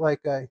 I felt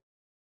like I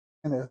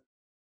kind of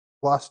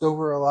glossed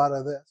over a lot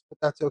of this, but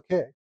that's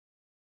okay.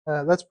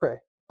 Let's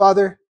pray.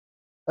 Father,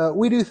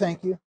 we do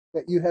thank you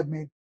that you have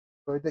made,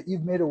 Lord, that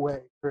you've made a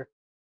way for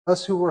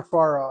us who were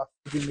far off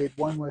to be made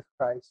one with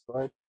Christ,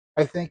 Lord.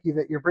 I thank you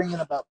that you're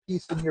bringing about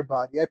peace in your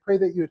body. I pray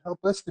that you would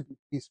help us to be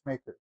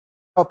peacemakers.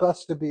 Help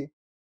us to be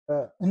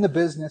in the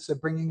business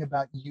of bringing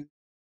about you,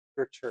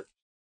 your church.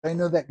 I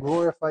know that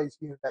glorifies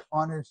you, that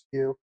honors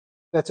you.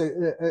 That's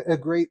a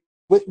great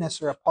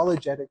witness or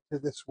apologetic to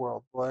this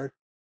world, Lord.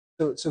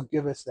 So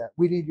give us that.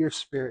 We need your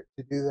spirit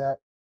to do that.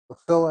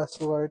 Fulfill us,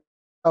 Lord.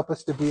 Help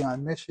us to be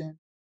on mission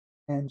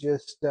and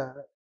just,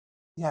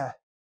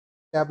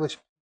 establish.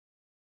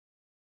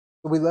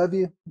 So we love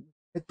you.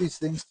 Hit these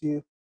things to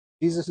you.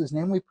 In Jesus'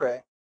 name we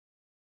pray.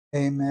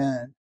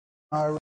 Amen. All right.